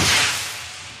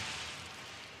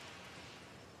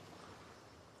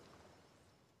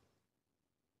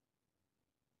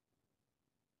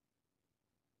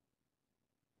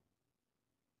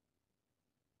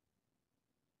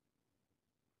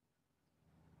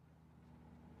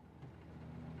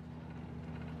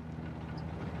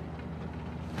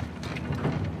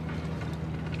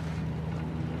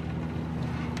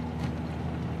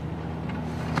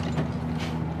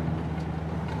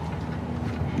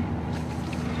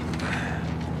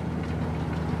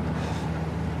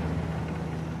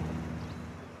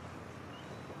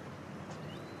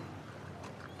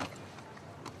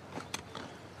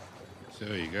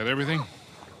 So, you got everything?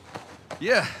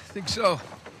 Yeah, I think so.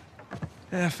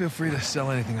 Yeah, feel free to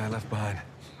sell anything I left behind.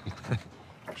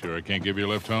 Sure I can't give you a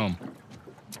lift home.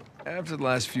 After the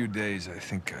last few days, I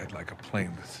think I'd like a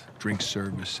plane with drink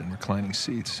service and reclining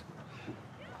seats.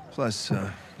 Plus,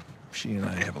 she and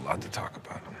I have a lot to talk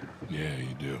about. Yeah,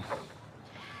 you do.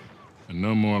 And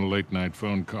no more late-night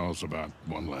phone calls about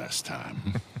one last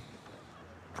time.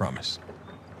 Promise.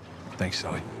 Thanks,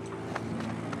 Sully.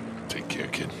 Take care,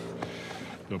 kid.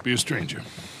 Don't be a stranger.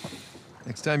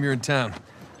 Next time you're in town,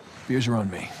 beers are on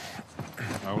me.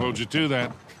 I'll hold you to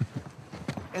that.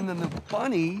 And then the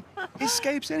bunny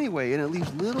escapes anyway, and it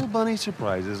leaves little bunny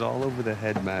surprises all over the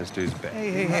headmaster's bed.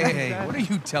 Hey, what are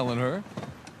you telling her?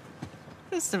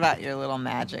 Just about your little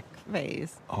magic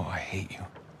phase. Oh, I hate you.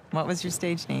 What was your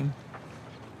stage name?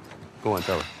 Go on,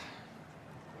 tell her.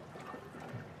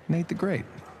 Nate the Great.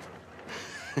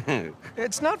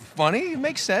 It's not funny. It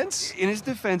makes sense. In his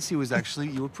defense, you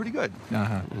were pretty good.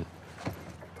 Uh-huh.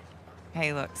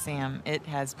 Hey, look, Sam, it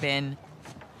has been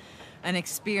an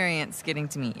experience getting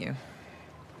to meet you.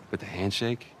 But the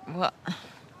handshake? Well,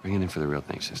 Bring it in for the real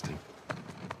thing, sister.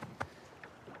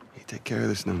 You take care of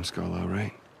this numbskull, all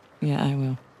right? yeah, I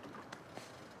will.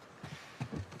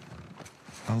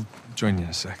 I'll join you in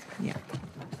a sec. Yeah.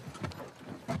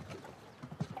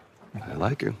 I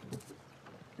like her.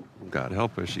 God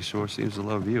help her, she sure seems to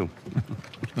love you.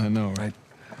 I know, right?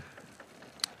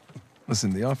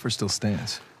 Listen, the offer still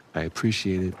stands. I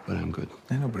appreciate it, but I'm good.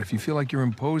 I know, but if you feel like you're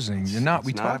imposing, you're not.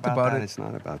 We talked about it. It's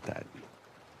not about that.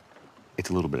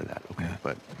 It's a little bit of that, okay? Yeah.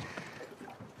 But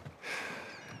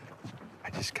I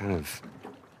just kind of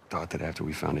thought that after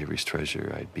we found Avery's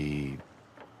treasure, I'd be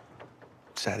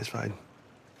satisfied.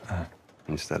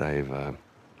 Instead, I've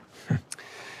kind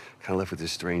of left with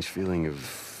this strange feeling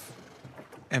of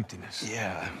Emptiness.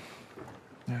 yeah.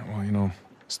 Yeah, well, you know,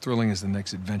 as thrilling as the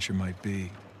next adventure might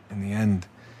be, in the end,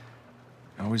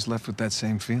 you're always left with that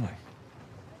same feeling.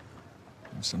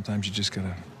 And sometimes you just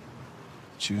gotta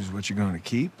choose what you're going to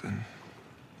keep and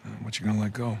what you're gonna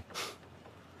let go.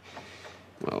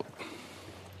 Well,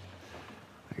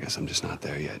 I guess I'm just not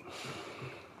there yet.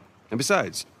 And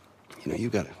besides, you know, you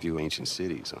got a few ancient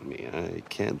cities on me. I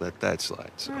can't let that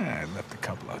slide. So. I left a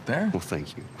couple out there. Well,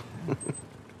 thank you.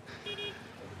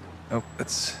 Oh,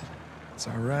 that's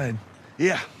our ride.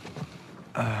 Yeah.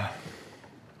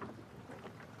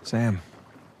 Sam,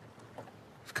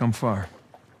 we've come far.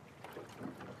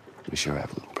 We sure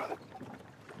have, little brother.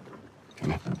 Come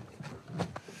here.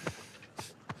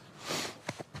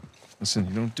 Listen,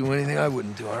 you don't do anything I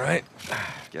wouldn't do, all right?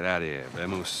 Get out of here,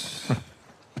 vamos.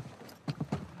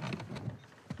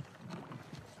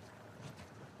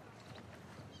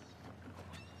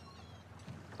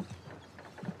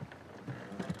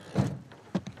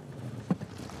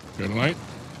 Got a light?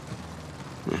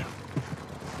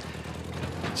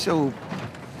 So,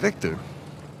 Victor,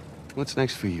 what's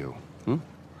next for you?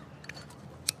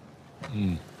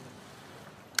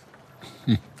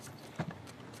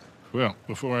 Well,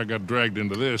 before I got dragged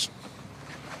into this,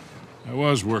 I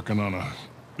was working on a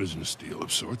business deal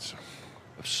of sorts.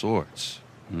 Of sorts.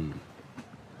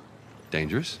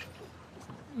 Dangerous?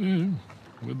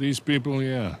 With these people,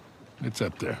 yeah. It's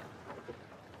up there.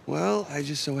 Well, I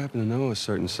just so happen to know a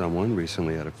certain someone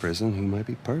recently out of prison who might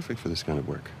be perfect for this kind of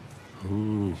work.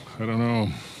 Ooh, I don't know.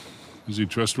 Is he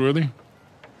trustworthy?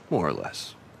 More or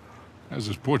less. How's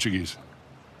his Portuguese?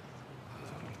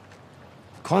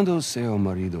 Quando seu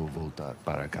marido voltar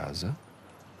para casa?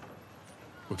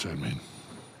 What's that mean?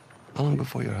 How long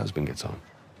before your husband gets home?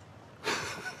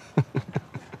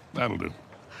 That'll do.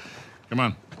 Come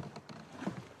on.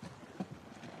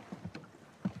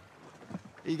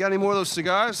 You got any more of those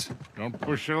cigars? Don't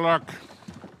push your luck.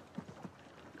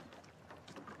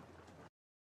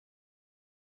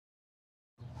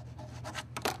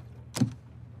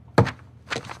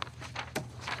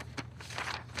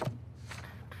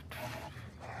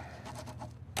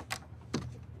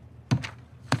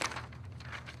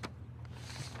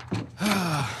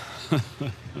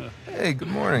 Hey, good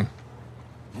morning.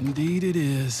 Indeed it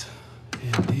is.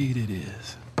 Indeed it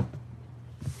is.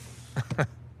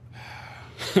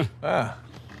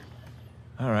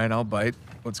 All right, I'll bite.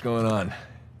 What's going on?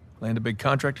 Land a big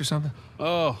contract or something?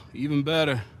 Oh, even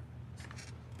better.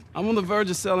 I'm on the verge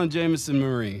of selling Jameson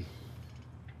Marine.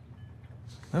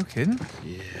 No kidding.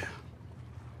 Yeah.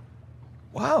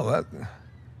 Wow, well,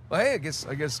 hey, I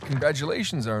guess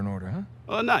congratulations are in order, huh?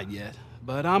 Well, not yet,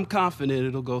 but I'm confident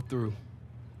it'll go through.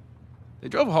 They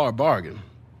drove a hard bargain,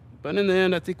 but in the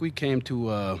end, I think we came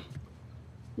to a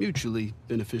mutually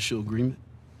beneficial agreement.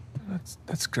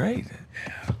 That's great.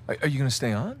 Are you gonna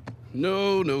stay on?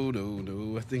 No, no, no,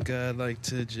 no. I think I'd like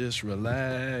to just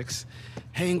relax,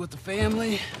 hang with the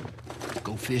family,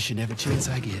 go fishing every chance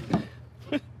I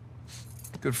get.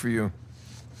 Good for you.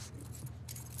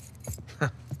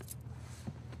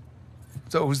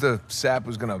 So who's the sap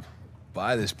who's gonna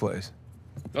buy this place?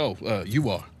 Oh, you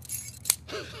are.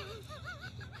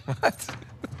 What?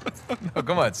 No,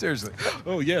 come on, seriously.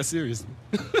 Oh, yeah, seriously.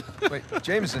 Wait,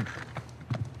 Jameson.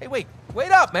 Hey,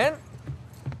 wait up, man.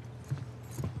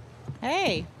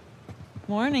 Hey.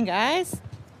 Morning, guys.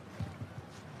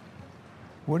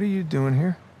 What are you doing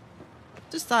here?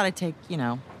 Just thought I'd take,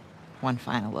 one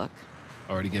final look.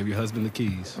 Already gave your husband the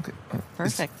keys. Okay.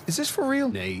 Perfect. Is this for real?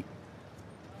 Nate,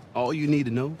 all you need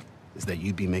to know is that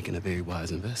you'd be making a very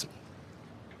wise investment.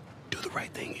 Do the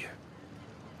right thing here.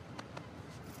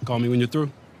 Call me when you're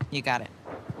through. You got it.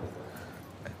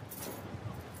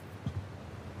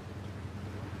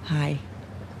 Hi.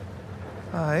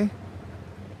 Hi.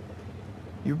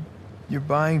 You're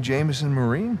buying Jameson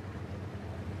Marine?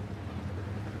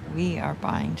 We are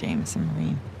buying Jameson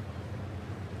Marine.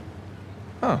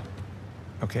 Oh.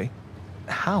 Okay.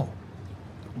 How?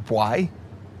 Why?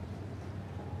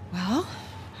 Well,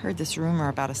 heard this rumor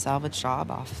about a salvage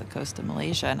job off the coast of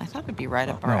Malaysia, and I thought it'd be right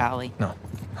up our alley. No.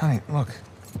 Honey, look.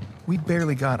 We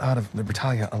barely got out of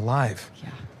Libertalia alive.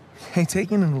 Yeah. Hey,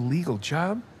 taking an illegal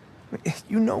job?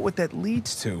 You know what that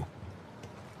leads to.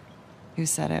 Who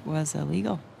said it was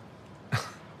illegal?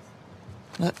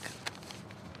 Look.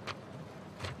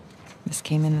 This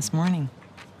came in this morning.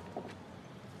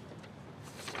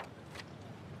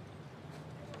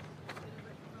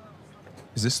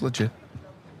 Is this legit?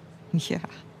 Yeah.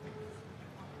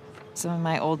 Some of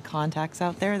my old contacts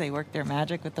out there, they work their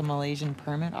magic with the Malaysian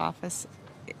permit office.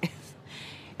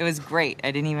 It was great.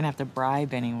 I didn't even have to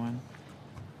bribe anyone.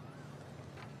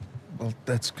 Well,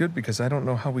 that's good because I don't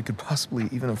know how we could possibly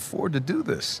even afford to do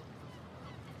this.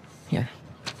 Here.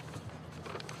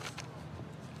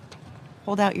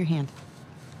 Hold out your hand.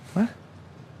 What?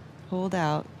 Hold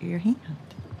out your hand.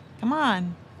 Come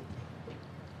on.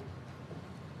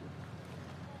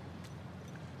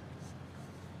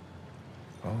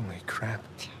 Holy crap.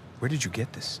 Where did you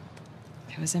get this?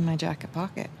 It was in my jacket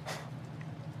pocket.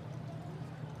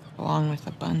 Along with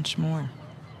a bunch more.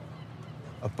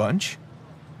 A bunch?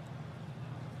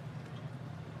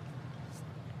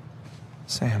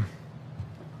 Sam.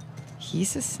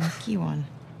 He's a sneaky one.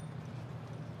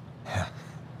 Yeah.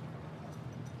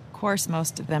 Of course,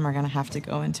 most of them are going to have to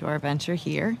go into our venture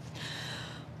here,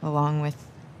 along with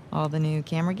all the new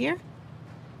camera gear.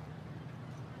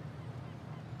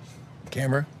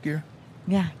 Camera gear?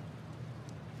 Yeah.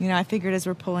 I figured as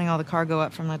we're pulling all the cargo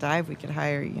up from the dive, we could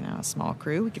hire, a small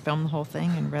crew. We could film the whole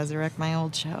thing and resurrect my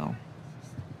old show.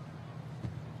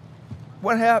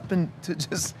 What happened to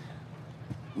just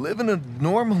living a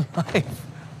normal life?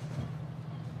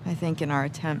 I think in our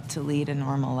attempt to lead a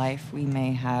normal life, we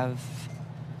may have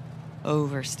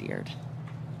oversteered.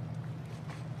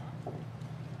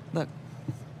 Look,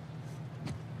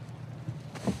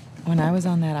 when I was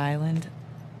on that island,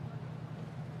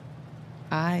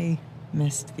 I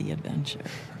missed the adventure.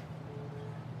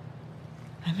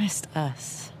 I missed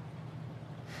us.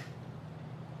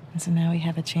 And so now we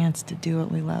have a chance to do what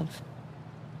we love.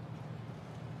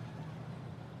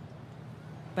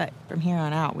 But from here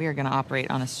on out, we are going to operate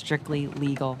on a strictly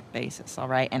legal basis, all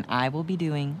right? And I will be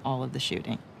doing all of the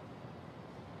shooting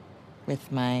with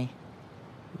my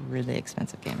really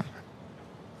expensive camera.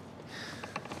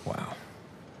 Wow.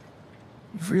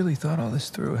 You've really thought all this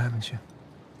through, haven't you?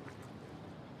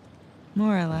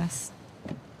 More or less.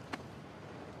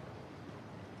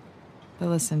 But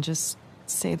listen, just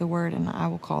say the word and I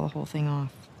will call the whole thing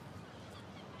off.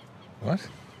 What?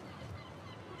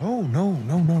 Oh, no.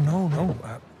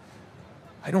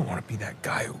 I don't want to be that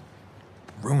guy who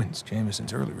ruins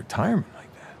Jameson's early retirement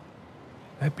like that.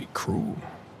 That'd be cruel.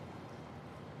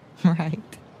 Right.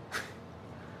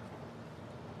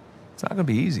 It's not going to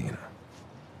be easy,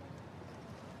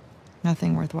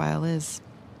 Nothing worthwhile is.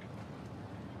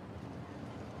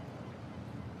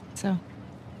 So,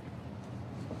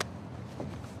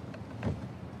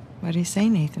 what do you say,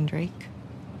 Nathan Drake?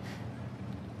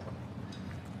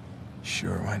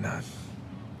 Sure, why not?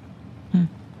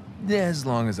 Yeah, as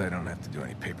long as I don't have to do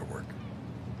any paperwork.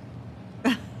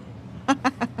 Well,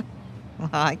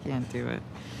 I can't do it.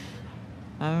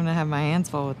 I'm gonna have my hands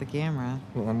full with the camera.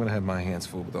 Well, I'm gonna have my hands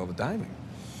full with all the diving.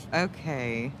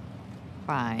 Okay,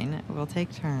 fine. We'll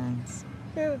take turns.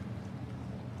 Yeah.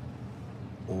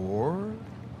 Or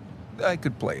I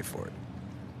could play for it.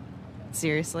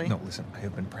 Seriously? No, listen, I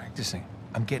have been practicing.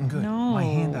 I'm getting good. No. My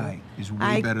hand-eye is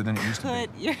way better than it used to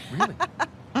be. You're... Really?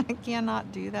 I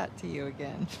cannot do that to you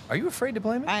again. Are you afraid to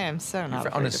play me? I am so not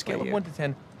afraid On a to scale play of you. 1 to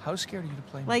 10, how scared are you to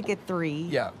play me? Like a 3.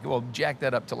 Yeah, well, jack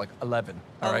that up to like 11,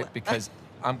 all right? Oh, Because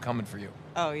I'm coming for you.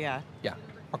 Oh, yeah. Yeah.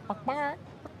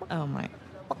 Oh, my.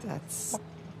 That's...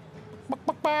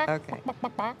 Okay.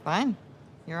 Fine.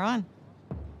 You're on.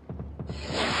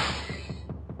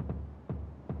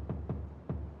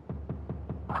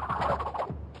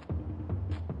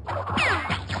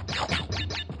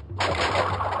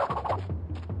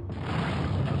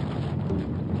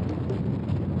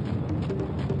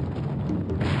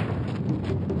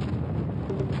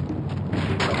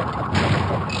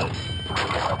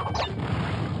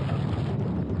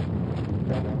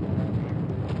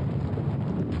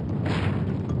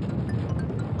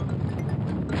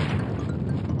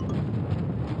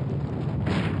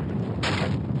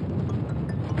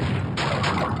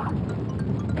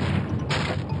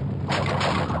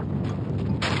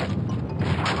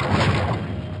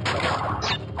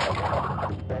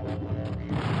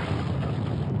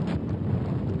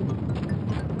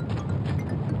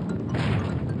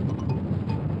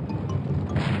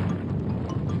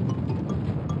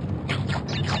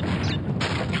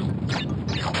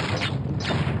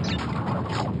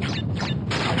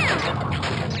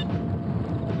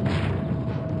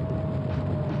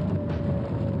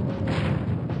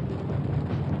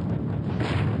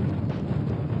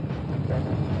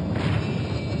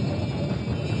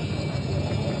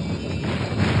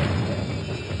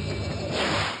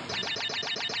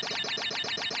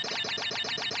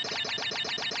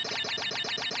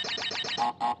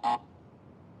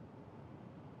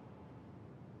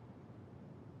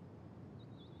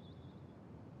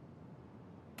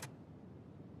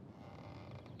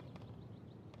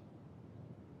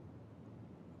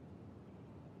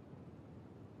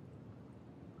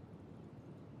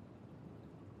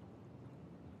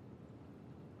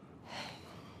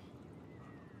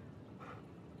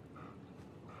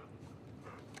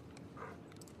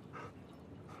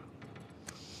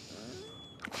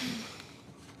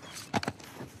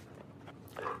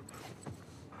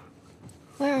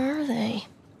 Where are they?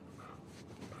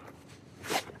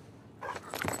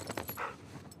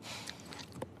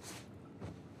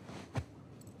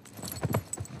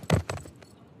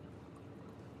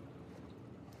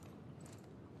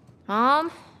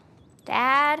 Mom?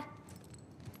 Dad?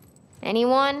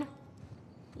 Anyone?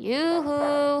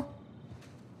 Yoo-hoo!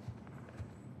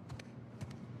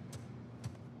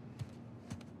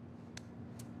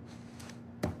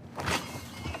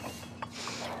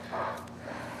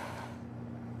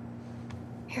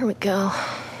 Here we go.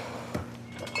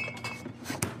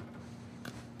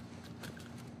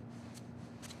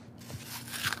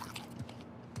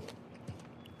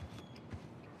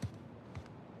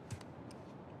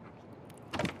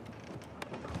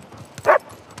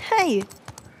 Hey!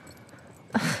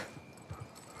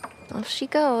 Off she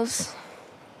goes.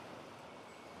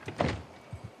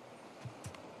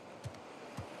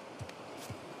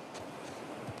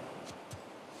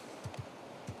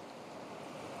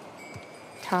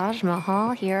 Taj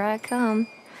Mahal, here I come.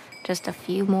 Just a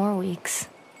few more weeks.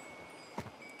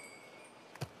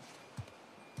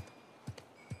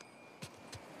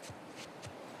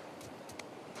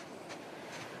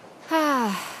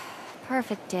 Ah,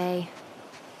 perfect day.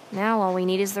 Now all we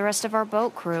need is the rest of our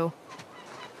boat crew.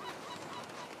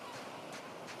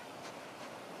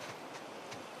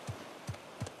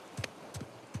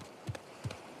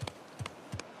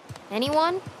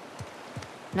 Anyone?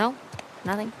 No?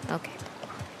 Nothing? Okay.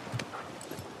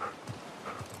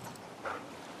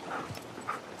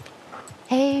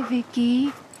 Hey,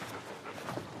 Vicky.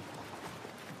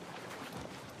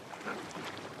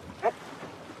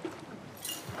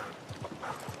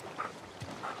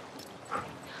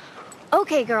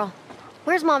 Okay, girl.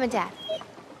 Where's Mom and Dad?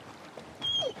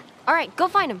 All right, go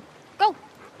find them. Go!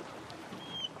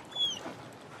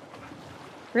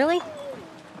 Really?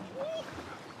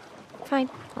 Fine,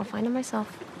 I'll find them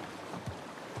myself.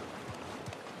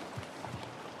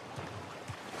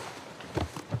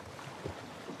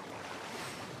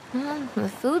 The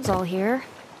food's all here.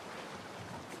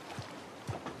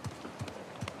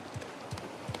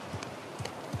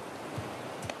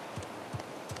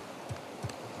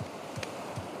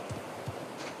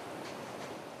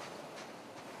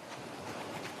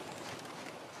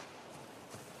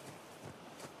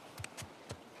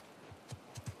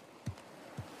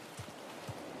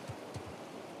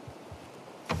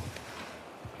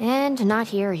 And not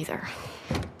here either.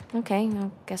 Okay,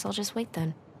 I guess I'll just wait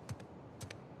then.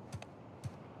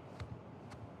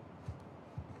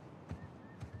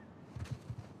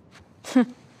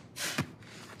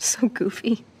 So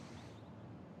goofy.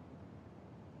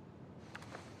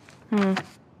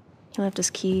 He left his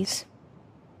keys.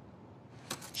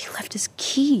 He left his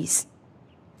keys.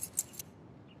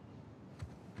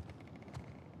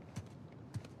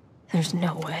 There's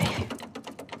no way.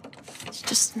 There's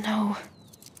just no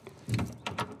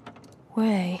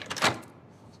way.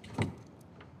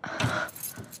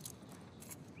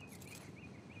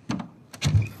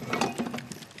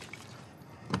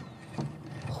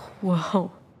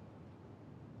 Whoa.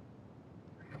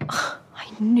 I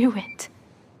knew it.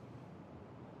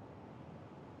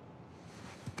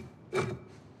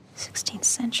 16th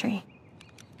century.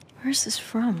 Where is this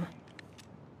from?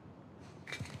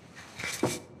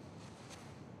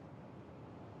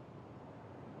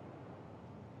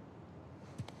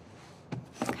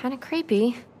 Kinda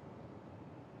creepy.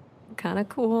 Kinda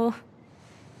cool.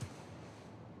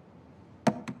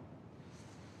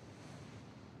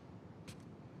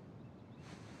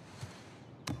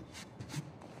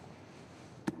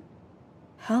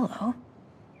 Hello.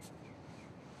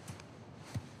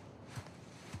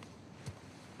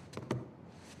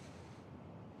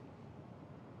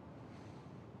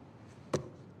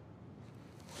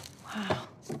 Wow.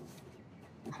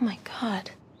 Oh my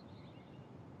God.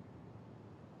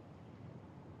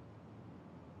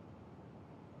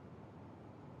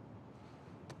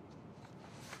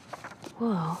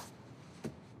 Whoa.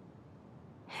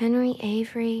 Henry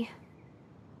Avery.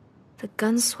 The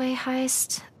Gunsway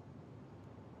heist.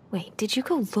 Wait, did you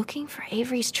go looking for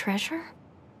Avery's treasure?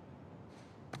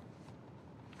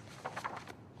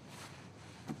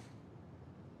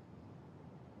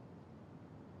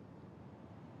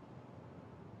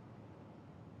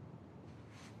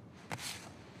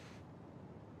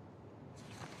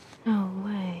 No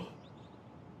way.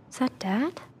 Is that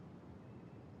Dad?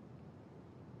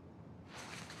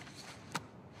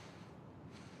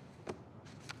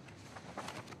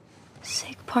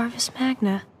 Sig Parvis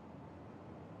Magna.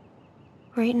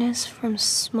 Greatness from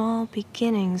small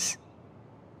beginnings.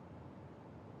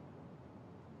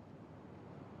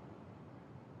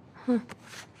 Huh.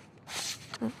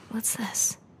 What's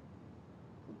this?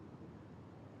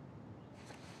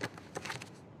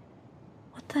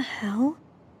 What the hell?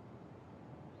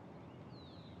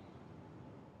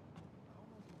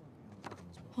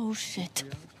 Oh shit.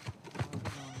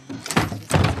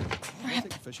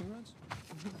 Crap. Fishing rods?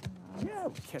 Yeah,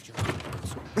 we'll catch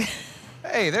her.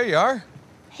 Hey, there you are.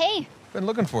 Hey. Been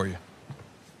looking for you.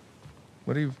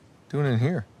 What are you doing in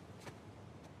here?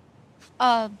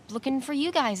 Looking for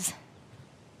you guys.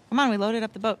 Come on, we loaded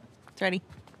up the boat. It's ready.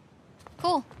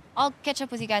 Cool. I'll catch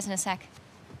up with you guys in a sec.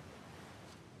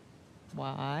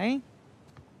 Why?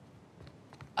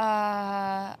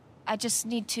 I just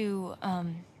need to,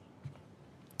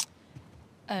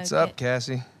 What's up,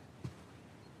 Cassie?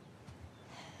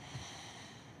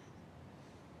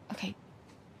 Okay.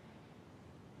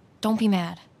 Don't be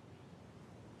mad.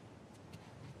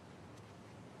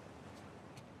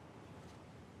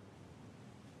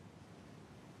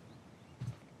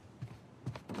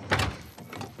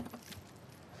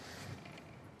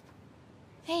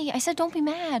 Hey, I said don't be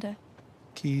mad.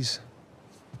 Keys.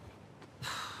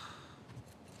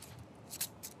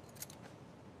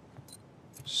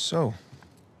 So,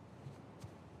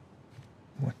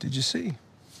 what did you see?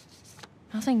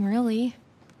 Nothing really.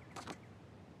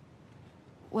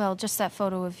 Well, just that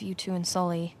photo of you two and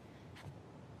Sully.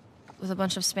 With a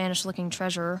bunch of Spanish-looking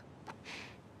treasure.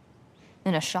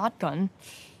 And a shotgun.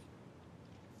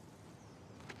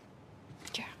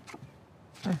 Yeah.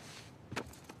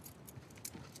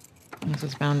 This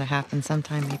was bound to happen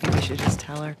sometime. Maybe we should just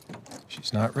tell her.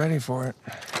 She's not ready for it.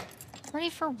 Ready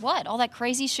for what? All that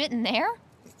crazy shit in there?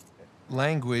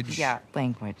 Language. Yeah,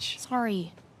 language.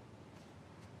 Sorry.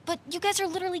 But you guys are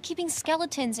literally keeping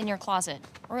skeletons in your closet.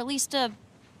 Or at least a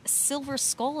silver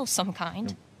skull of some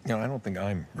kind. You know, I don't think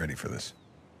I'm ready for this.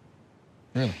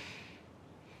 Really.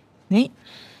 Nate,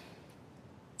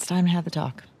 it's time to have the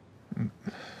talk.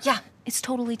 Yeah, it's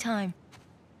totally time.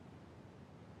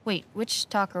 Wait, which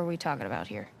talk are we talking about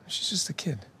here? She's just a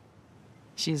kid.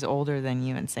 She's older than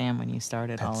you and Sam when you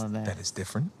started all of this. That is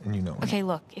different, and you know it. Okay,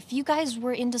 look, if you guys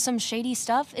were into some shady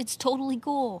stuff, it's totally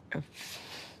cool.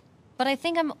 But I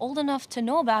think I'm old enough to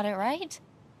know about it, right?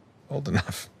 Old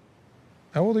enough.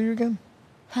 How old are you again?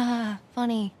 Haha,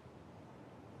 funny.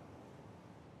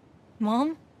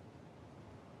 Mom?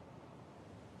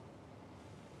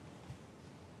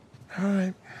 All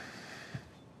right.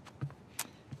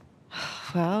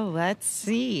 Well, let's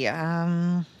see.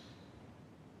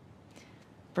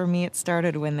 For me, it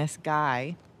started when this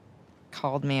guy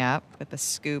called me up with a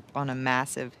scoop on a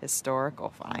massive historical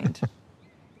find.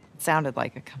 It sounded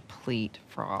like a complete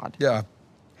fraud. Yeah,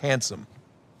 handsome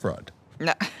fraud.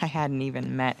 No, I hadn't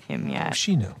even met him Oh, yet.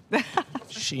 she knew.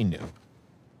 She knew.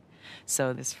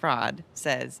 So this fraud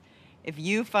says, if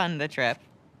you fund the trip,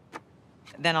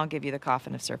 then I'll give you the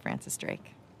coffin of Sir Francis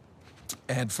Drake.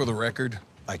 And for the record,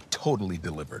 I totally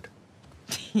delivered.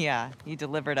 Yeah, you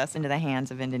delivered us into the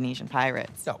hands of Indonesian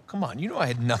pirates. No, come on. You know I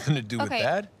had nothing to do with Okay,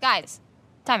 that. guys,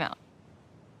 time out.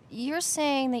 You're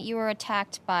saying that you were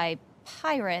attacked by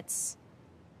pirates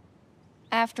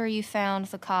after you found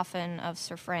the coffin of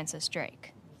Sir Francis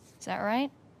Drake. Is that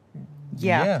right?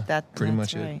 Yeah, pretty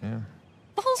that's much right. it. Yeah.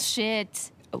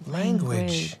 Bullshit.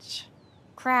 Language.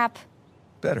 Crap.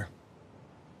 Better.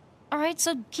 All right,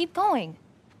 so keep going.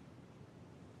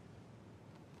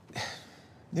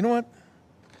 You know what?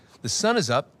 The sun is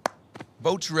up.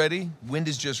 Boat's ready. Wind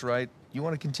is just right. You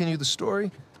want to continue the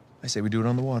story? I say we do it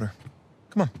on the water.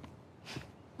 Come on.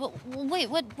 Well, wait,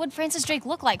 what'd Francis Drake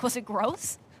look like? Was it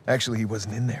gross? Actually, he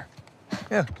wasn't in there.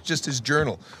 Yeah, just his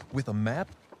journal with a map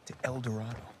to El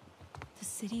Dorado. The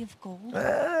City of Gold?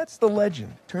 That's the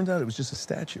legend. Turns out it was just a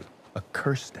statue. A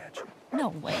cursed statue. No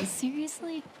way,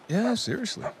 seriously? Yeah,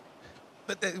 seriously.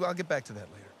 But I'll get back to that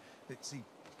later. See,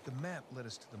 the map led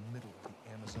us to the middle of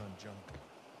the Amazon jungle.